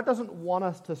God doesn't want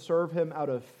us to serve him out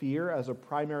of fear as a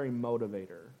primary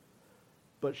motivator.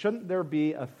 But shouldn't there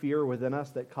be a fear within us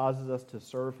that causes us to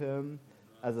serve him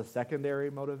as a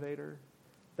secondary motivator?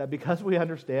 That because we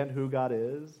understand who God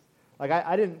is. Like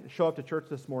I didn't show up to church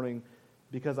this morning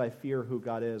because I fear who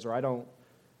God is, or I don't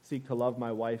seek to love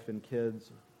my wife and kids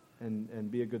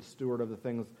and be a good steward of the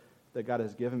things that God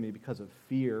has given me because of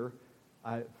fear.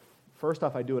 First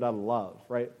off, I do it out of love,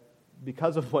 right?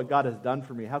 Because of what God has done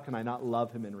for me, how can I not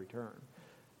love him in return?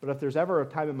 But if there's ever a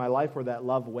time in my life where that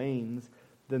love wanes,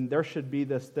 then there should be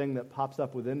this thing that pops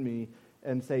up within me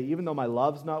and say, even though my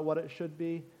love's not what it should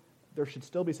be, there should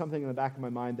still be something in the back of my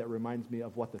mind that reminds me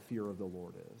of what the fear of the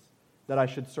Lord is. That I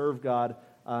should serve God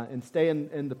and stay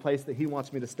in the place that he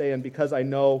wants me to stay in because I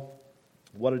know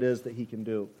what it is that he can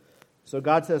do. So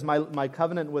God says, my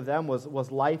covenant with them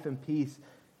was life and peace,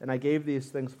 And I gave these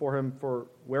things for him for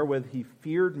wherewith he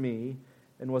feared me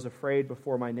and was afraid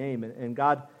before my name. And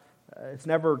God, it's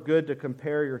never good to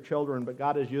compare your children, but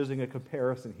God is using a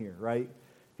comparison here, right?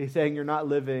 He's saying you're not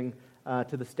living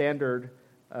to the standard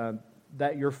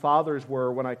that your fathers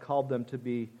were when I called them to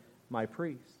be my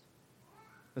priests.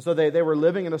 And so they were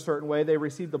living in a certain way. They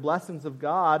received the blessings of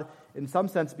God in some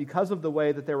sense because of the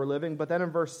way that they were living. But then in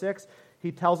verse 6,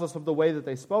 he tells us of the way that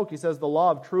they spoke. He says, the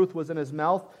law of truth was in his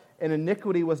mouth, and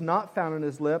iniquity was not found in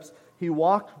his lips. He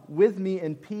walked with me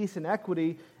in peace and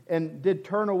equity, and did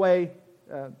turn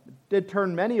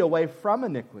many away from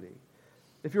iniquity.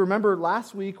 If you remember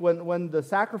last week when the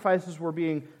sacrifices were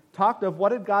being talked of, what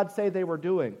did God say they were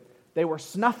doing? They were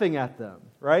snuffing at them,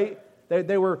 right?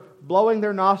 They were blowing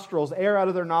their nostrils, air out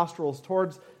of their nostrils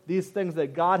towards these things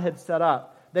that God had set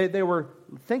up. They were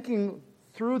thinking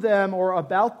through them or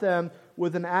about them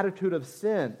with an attitude of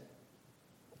sin.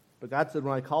 But God said,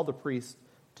 when I called the priests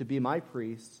to be my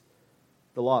priests,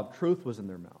 the law of truth was in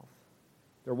their mouth.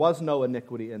 There was no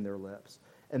iniquity in their lips.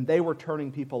 And they were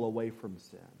turning people away from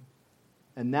sin.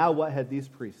 And now what had these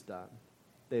priests done?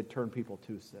 They had turned people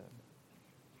to sin.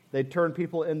 They'd turned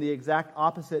people in the exact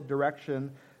opposite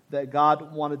direction that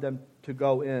God wanted them to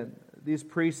go in. These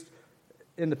priests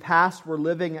in the past were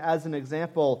living as an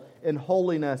example in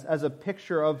holiness, as a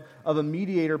picture of a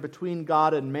mediator between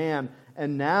God and man.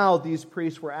 And now these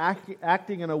priests were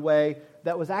acting in a way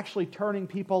that was actually turning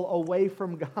people away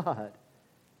from God.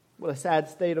 What a sad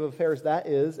state of affairs that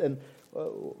is, and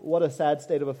what a sad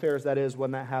state of affairs that is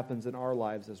when that happens in our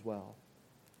lives as well.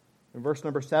 In verse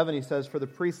number 7, he says, for the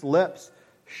priest's lips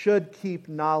should keep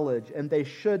knowledge, and they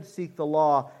should seek the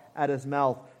law at his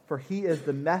mouth, for he is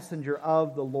the messenger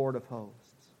of the Lord of hosts.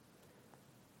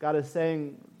 God is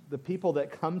saying the people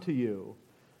that come to you,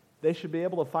 they should be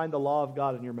able to find the law of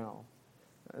God in your mouth.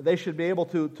 They should be able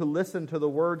to listen to the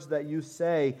words that you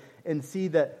say and see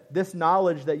that this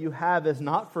knowledge that you have is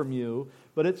not from you,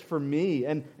 but it's from me.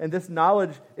 And this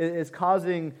knowledge is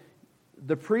causing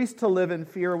the priest to live in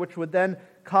fear, which would then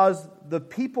cause the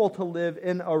people to live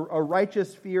in a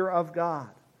righteous fear of God.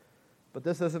 But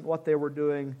this isn't what they were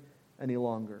doing any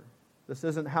longer. This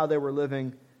isn't how they were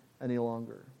living any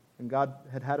longer. And God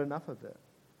had had enough of it.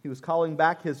 He was calling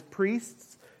back his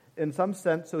priests in some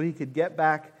sense so he could get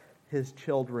back his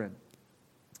children.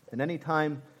 And any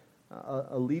time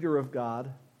a leader of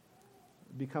God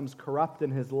becomes corrupt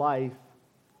in his life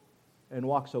and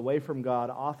walks away from God,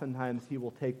 oftentimes he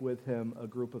will take with him a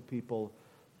group of people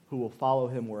who will follow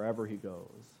him wherever he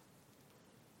goes.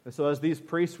 And so as these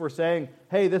priests were saying,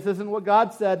 hey, this isn't what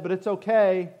God said, but it's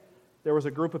okay, there was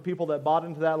a group of people that bought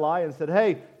into that lie and said,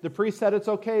 hey, the priest said it's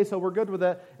okay, so we're good with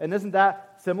it. And isn't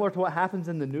that similar to what happens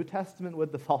in the New Testament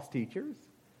with the false teachers?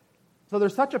 So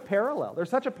there's such a parallel. There's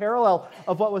such a parallel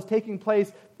of what was taking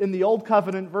place in the Old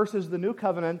Covenant versus the New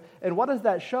Covenant. And what does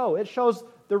that show? It shows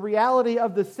the reality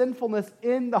of the sinfulness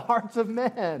in the hearts of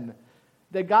men.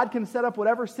 That God can set up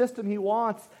whatever system he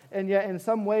wants, and yet in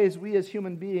some ways we as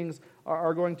human beings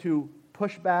are going to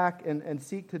push back and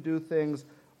seek to do things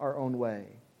our own way.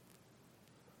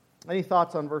 Any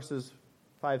thoughts on verses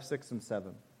 5, 6, and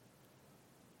 7?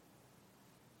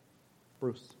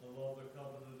 Bruce? I love the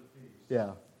covenant of peace.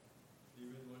 Yeah.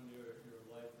 Even when your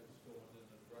life is going in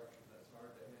a direction that's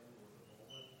hard to handle at the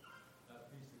moment,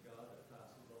 that peace of God that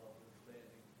passes all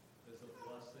understanding is a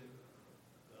blessing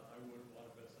that I wouldn't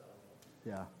want to miss out on.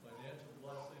 Yeah. Financial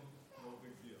blessing, no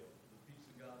big deal. The peace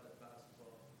of God that passes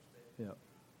all understanding. Yeah.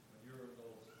 When you're in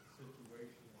those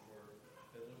situations where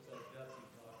it looks like death is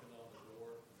knocking on the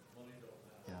door, money don't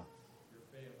matter. Yeah. Your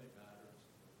family matters.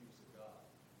 The peace of God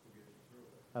will get you through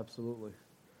it. Absolutely.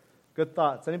 Good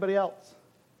thoughts. Anybody else?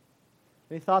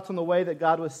 Any thoughts on the way that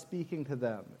God was speaking to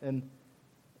them and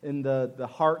in the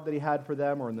heart that he had for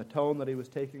them or in the tone that he was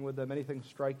taking with them? Anything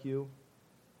strike you?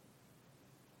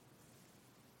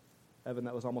 Evan,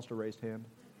 that was almost a raised hand.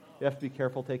 You have to be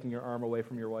careful taking your arm away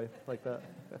from your wife like that.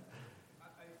 I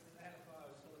had a thought, I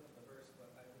was still looking at the verse, but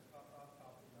I was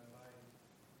off in my mind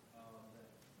that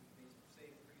these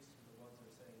same priests are the ones that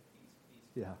are saying peace, peace,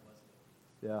 peace, Yeah. wasn't it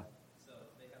peace? Yeah. So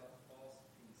they had a false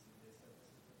peace, and they said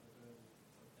this is what we're doing,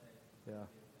 it's okay. Yeah.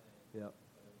 It's okay. Yeah.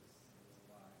 But it was a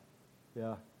lie.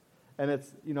 Yeah. And it's,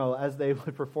 as they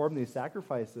would perform these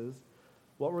sacrifices,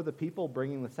 what were the people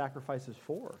bringing the sacrifices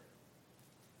for?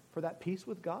 For that peace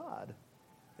with God.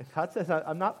 And God says,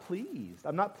 I'm not pleased.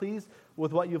 I'm not pleased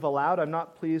with what you've allowed. I'm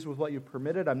not pleased with what you've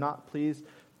permitted. I'm not pleased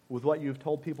with what you've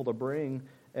told people to bring.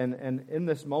 And in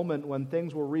this moment when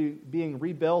things were being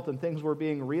rebuilt and things were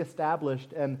being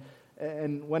reestablished and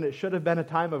when it should have been a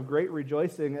time of great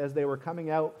rejoicing as they were coming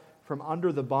out from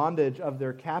under the bondage of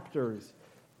their captors,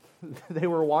 They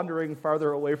were wandering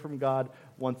farther away from God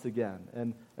once again.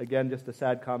 And again, just a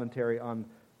sad commentary on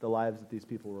the lives that these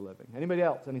people were living. Anybody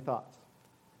else? Any thoughts?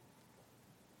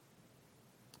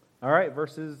 All right,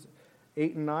 verses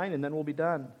 8 and 9, and then we'll be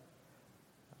done.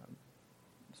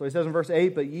 So he says in verse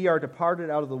 8, "But ye are departed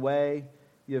out of the way.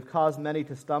 Ye have caused many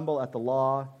to stumble at the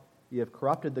law. Ye have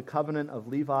corrupted the covenant of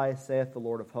Levi, saith the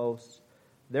Lord of hosts.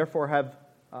 Therefore have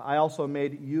I also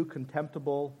made you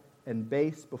contemptible and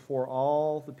base before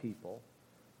all the people,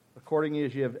 according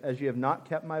as ye have not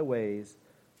kept my ways,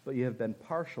 but ye have been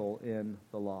partial in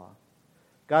the law."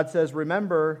 God says,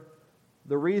 remember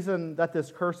the reason that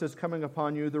this curse is coming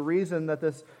upon you, the reason that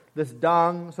this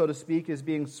dung, so to speak, is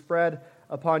being spread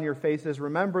upon your faces.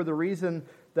 Remember the reason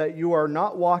that you are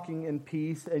not walking in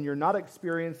peace and you're not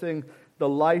experiencing the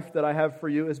life that I have for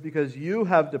you is because you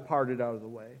have departed out of the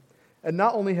way. And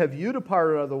not only have you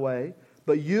departed out of the way,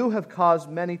 but you have caused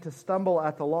many to stumble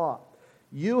at the law.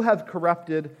 You have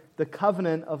corrupted the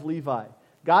covenant of Levi.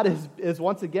 God is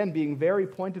once again being very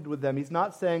pointed with them. He's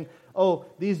not saying, oh,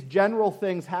 these general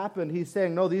things happened. He's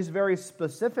saying, no, these very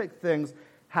specific things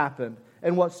happened.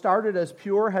 And what started as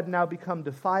pure had now become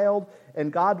defiled,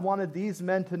 and God wanted these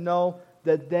men to know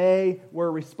that they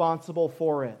were responsible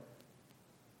for it.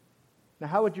 Now,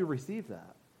 how would you receive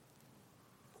that?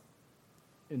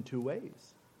 In two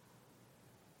ways.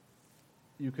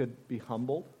 You could be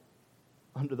humbled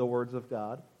under the words of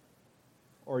God,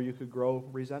 or you could grow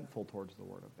resentful towards the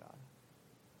Word of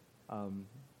God.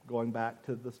 Going back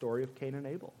to the story of Cain and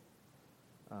Abel.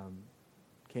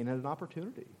 Cain had an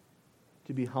opportunity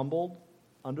to be humbled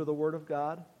under the Word of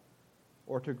God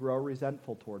or to grow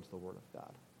resentful towards the Word of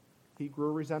God. He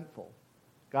grew resentful.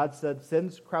 God said,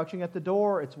 sin's crouching at the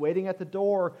door, it's waiting at the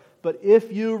door, but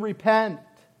if you repent,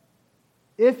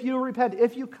 if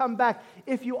you come back,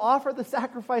 if you offer the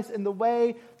sacrifice in the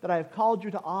way that I have called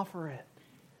you to offer it.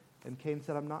 And Cain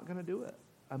said, I'm not going to do it.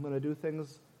 I'm going to do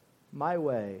things my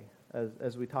way,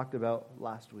 as we talked about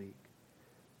last week.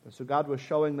 And so God was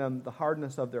showing them the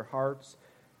hardness of their hearts,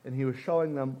 and He was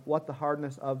showing them what the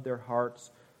hardness of their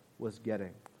hearts was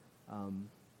getting.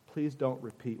 Please don't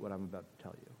repeat what I'm about to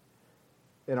tell you.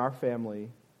 In our family,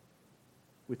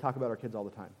 we talk about our kids all the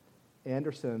time.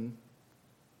 Anderson,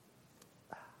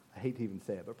 I hate to even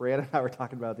say it, but Brianna and I were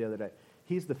talking about it the other day.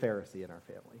 He's the Pharisee in our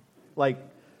family. Like,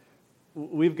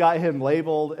 we've got him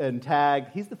labeled and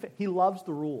tagged. He loves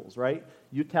the rules, right?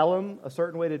 You tell him a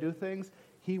certain way to do things,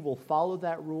 he will follow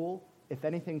that rule. If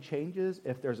anything changes,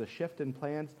 if there's a shift in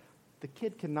plans, the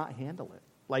kid cannot handle it.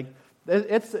 Like,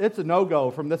 it's a no-go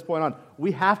from this point on.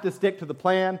 We have to stick to the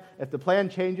plan. If the plan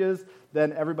changes,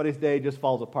 then everybody's day just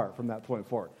falls apart from that point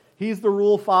forward. He's the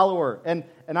rule follower, and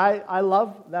I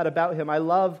love that about him. I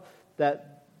love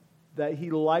that he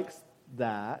likes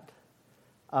that.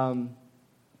 And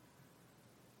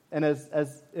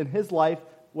as in his life,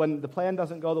 when the plan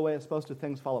doesn't go the way it's supposed to,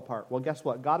 things fall apart. Well, guess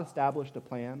what? God established a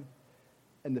plan,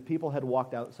 and the people had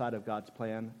walked outside of God's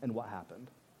plan, and what happened?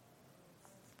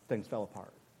 Things fell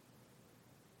apart.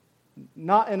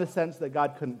 Not in a sense that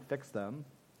God couldn't fix them,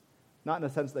 not in a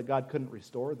sense that God couldn't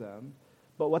restore them,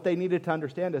 but what they needed to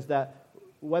understand is that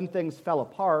when things fell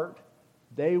apart,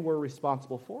 they were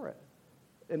responsible for it.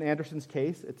 In Anderson's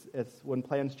case, it's when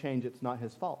plans change, it's not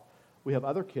his fault. We have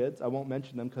other kids. I won't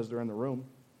mention them because they're in the room.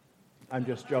 I'm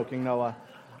just joking, Noah.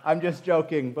 I'm just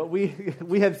joking. But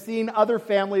we have seen other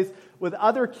families with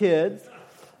other kids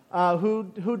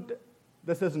who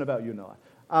this isn't about you, Noah,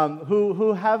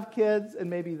 who have kids, and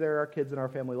maybe there are kids in our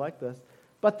family like this,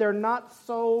 but they're not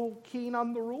so keen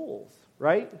on the rules,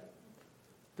 right?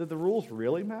 Do the rules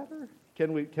really matter?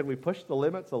 Can we push the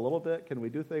limits a little bit? Can we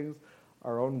do things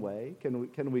our own way?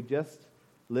 Can we just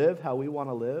live how we want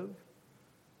to live?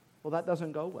 Well, that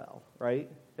doesn't go well, right?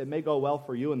 It may go well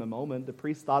for you in the moment. The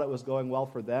priest thought it was going well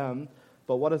for them,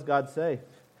 but what does God say?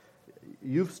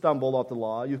 You've stumbled at the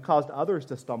law. You've caused others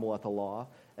to stumble at the law,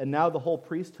 and now the whole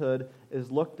priesthood is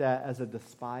looked at as a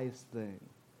despised thing.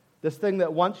 This thing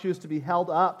that once used to be held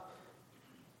up,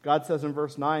 God says in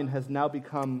verse 9, has now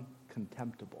become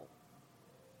contemptible.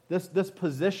 This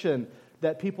position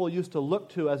that people used to look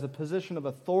to as a position of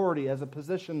authority, as a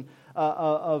position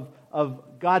of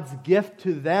God's gift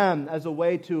to them, as a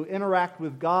way to interact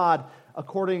with God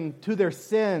according to their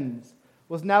sins,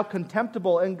 was now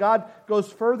contemptible. And God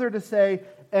goes further to say,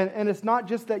 and it's not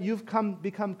just that you've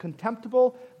become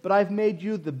contemptible, but I've made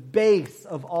you the base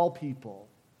of all people.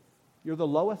 You're the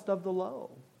lowest of the low.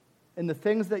 In the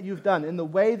things that you've done, in the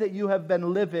way that you have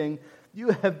been living, you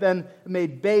have been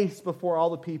made base before all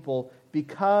the people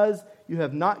because you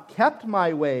have not kept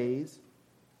my ways,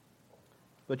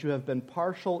 but you have been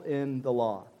partial in the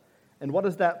law. And what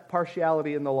is that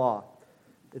partiality in the law?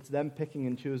 It's them picking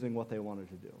and choosing what they wanted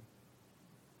to do.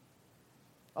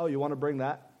 Oh, you want to bring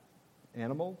that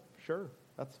animal? Sure,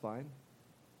 that's fine.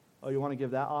 Oh, you want to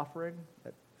give that offering?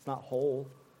 It's not whole.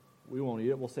 We won't eat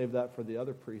it. We'll save that for the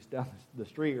other priest down the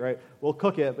street, right? We'll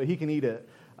cook it, but he can eat it.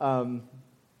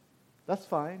 That's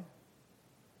fine.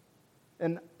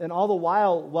 And all the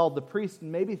while the priest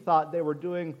maybe thought they were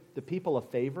doing the people a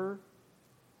favor,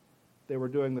 they were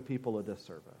doing the people a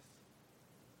disservice.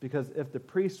 Because if the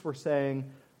priests were saying,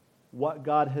 what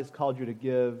God has called you to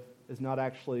give is not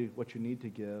actually what you need to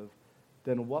give,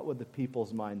 then what would the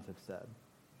people's minds have said?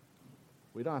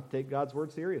 We don't have to take God's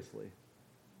word seriously.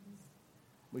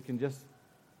 We can just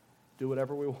do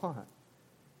whatever we want.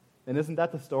 And isn't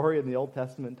that the story in the Old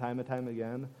Testament time and time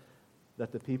again?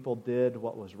 That the people did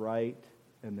what was right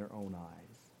in their own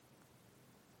eyes.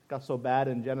 It got so bad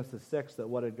in Genesis 6 that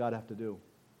what did God have to do?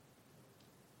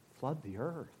 Flood the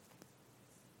earth.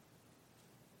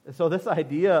 And so this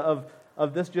idea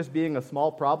of this just being a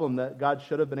small problem that God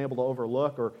should have been able to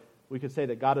overlook, or we could say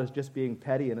that God is just being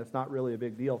petty and it's not really a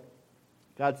big deal.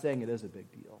 God's saying it is a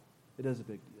big deal. It is a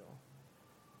big deal.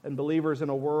 And believers in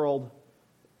a world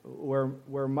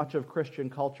where much of Christian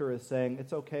culture is saying,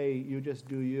 it's okay, you just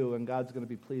do you, and God's going to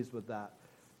be pleased with that.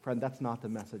 Friend, that's not the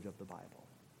message of the Bible.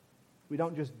 We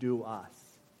don't just do us,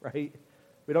 right?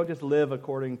 We don't just live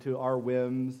according to our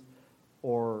whims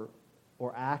or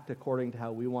act according to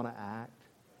how we want to act.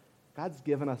 God's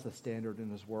given us a standard in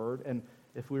His Word, and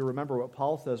if we remember what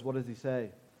Paul says, what does he say?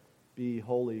 Be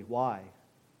holy. Why?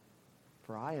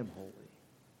 For I am holy.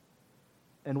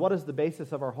 And what is the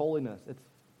basis of our holiness? It's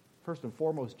first and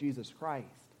foremost Jesus Christ.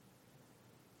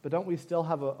 But don't we still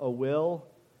have a will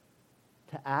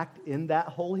to act in that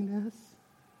holiness?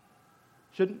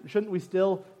 Shouldn't we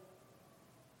still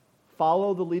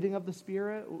follow the leading of the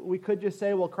Spirit? We could just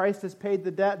say, well, Christ has paid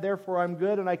the debt, therefore I'm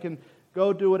good and I can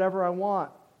go do whatever I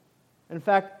want. In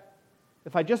fact,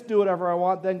 if I just do whatever I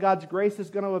want, then God's grace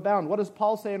is going to abound. What does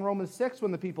Paul say in Romans 6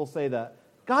 when the people say that?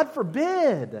 God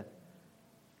forbid.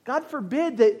 God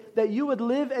forbid that you would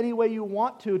live any way you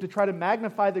want to try to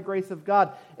magnify the grace of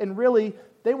God. And really,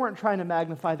 they weren't trying to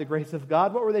magnify the grace of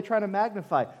God. What were they trying to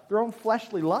magnify? Their own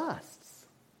fleshly lusts.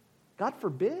 God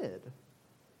forbid.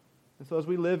 And so as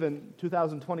we live in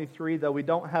 2023, though we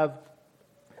don't have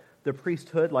the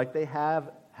priesthood like they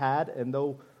have had, and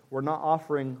though we're not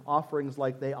offering offerings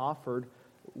like they offered,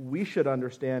 we should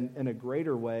understand in a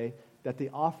greater way that the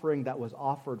offering that was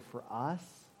offered for us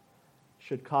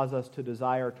should cause us to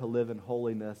desire to live in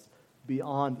holiness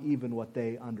beyond even what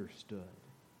they understood.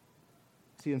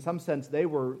 See, in some sense, they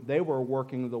were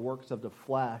working the works of the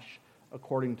flesh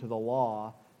according to the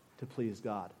law to please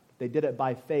God. They did it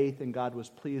by faith, and God was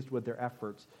pleased with their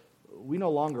efforts. We no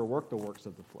longer work the works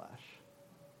of the flesh.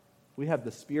 We have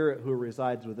the Spirit who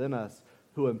resides within us,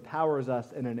 who empowers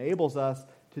us and enables us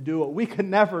to do what we could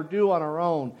never do on our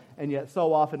own, and yet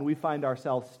so often we find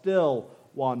ourselves still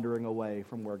wandering away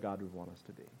from where God would want us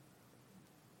to be.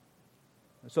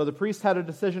 So the priest had a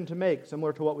decision to make,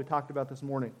 similar to what we talked about this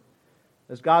morning.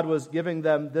 As God was giving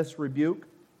them this rebuke,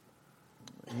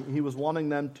 He was wanting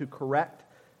them to correct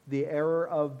the error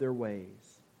of their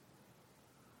ways.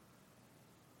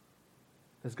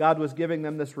 As God was giving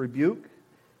them this rebuke,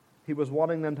 He was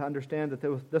wanting them to understand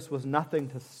that this was nothing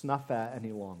to snuff at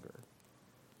any longer.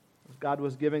 As God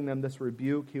was giving them this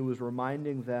rebuke, He was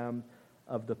reminding them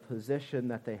of the position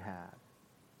that they had.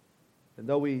 And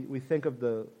though we think of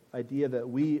the idea that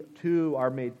we too are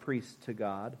made priests to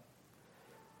God,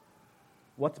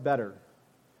 what's better,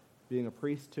 being a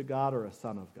priest to God or a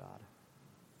son of God?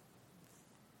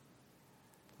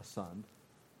 A son.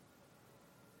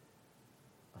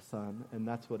 A son, and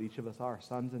that's what each of us are,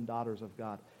 sons and daughters of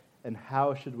God. And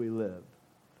how should we live?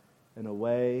 In a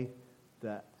way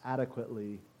that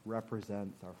adequately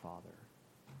represents our Father.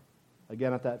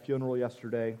 Again, at that funeral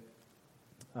yesterday,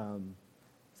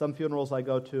 some funerals I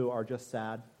go to are just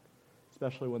sad,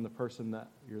 especially when the person that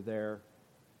you're there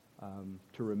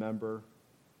to remember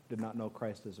did not know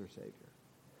Christ as their Savior.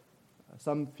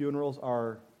 Some funerals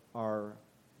are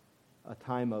a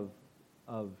time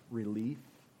of relief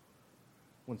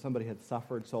when somebody had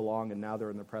suffered so long and now they're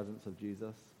in the presence of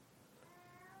Jesus.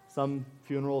 Some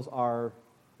funerals are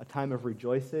a time of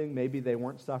rejoicing. Maybe they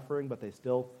weren't suffering, but they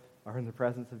still are in the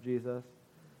presence of Jesus.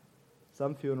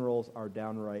 Some funerals are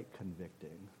downright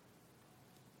convicting.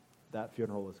 That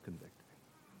funeral was convicting.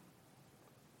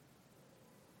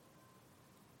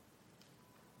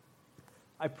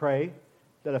 I pray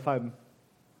that if I'm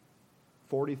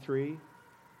 43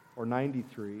 or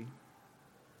 93,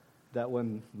 that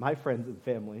when my friends and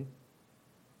family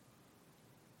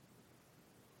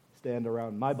stand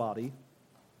around my body,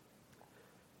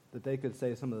 that they could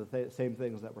say some of the same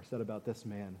things that were said about this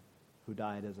man who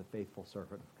died as a faithful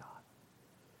servant of God.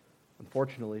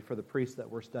 Unfortunately, for the priests that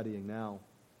we're studying now,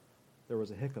 there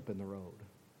was a hiccup in the road.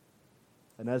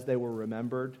 And as they were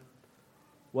remembered,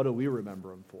 what do we remember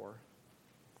them for?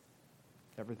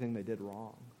 Everything they did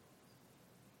wrong.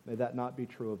 May that not be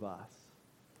true of us.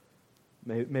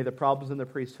 May the problems in the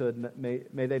priesthood,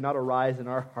 may they not arise in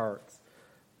our hearts,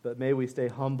 but may we stay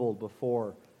humbled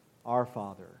before our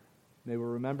Father. May we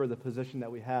remember the position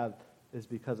that we have is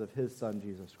because of His Son,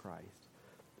 Jesus Christ.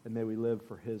 And may we live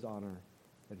for His honor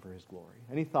and for His glory.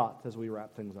 Any thoughts as we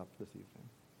wrap things up this evening?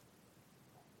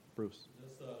 Bruce.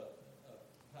 Just a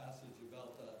passage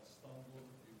about that stumbling.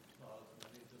 You caused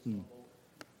many to stumble.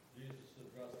 Jesus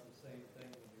addressed the same thing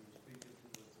when He was speaking to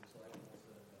His disciples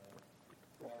in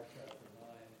Mark chapter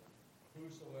 9.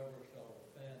 Whosoever shall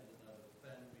offend and not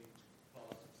offend me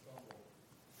cause to stumble.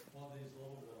 One of these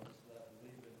little ones that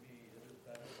believe in me, it is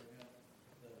better for him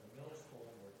than a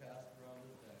millstone were cast around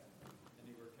his neck, and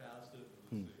he were cast into the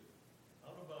sea.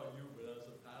 I don't know about you, but as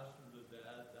a pastor to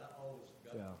dad, that always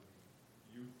got to me.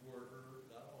 Youth worker,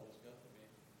 that always got to me.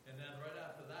 And then right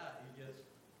after that, he gets,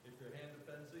 if your hand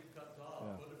offends thee, cut it off.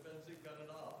 Yeah. Foot offends thee, cut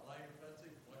it off. Eye offends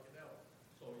thee, pluck it out.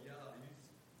 So yeah,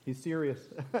 He's serious.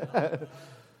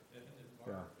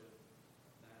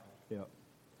 Now.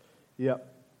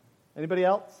 Yep. Anybody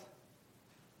else?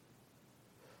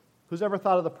 Who's ever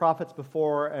thought of the prophets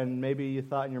before and maybe you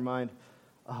thought in your mind,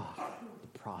 oh,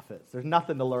 the prophets. There's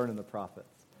nothing to learn in the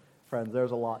prophets. Friends,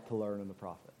 there's a lot to learn in the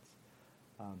prophets.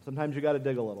 Sometimes you got to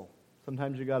dig a little.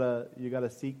 Sometimes you got to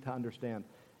seek to understand.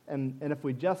 And if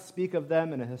we just speak of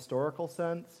them in a historical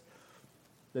sense,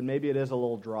 then maybe it is a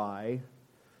little dry,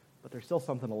 but there's still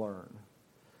something to learn.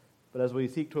 But as we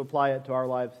seek to apply it to our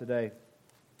lives today,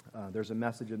 there's a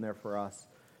message in there for us.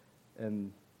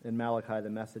 And in Malachi, the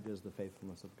message is the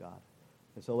faithfulness of God.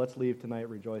 And so let's leave tonight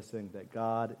rejoicing that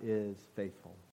God is faithful.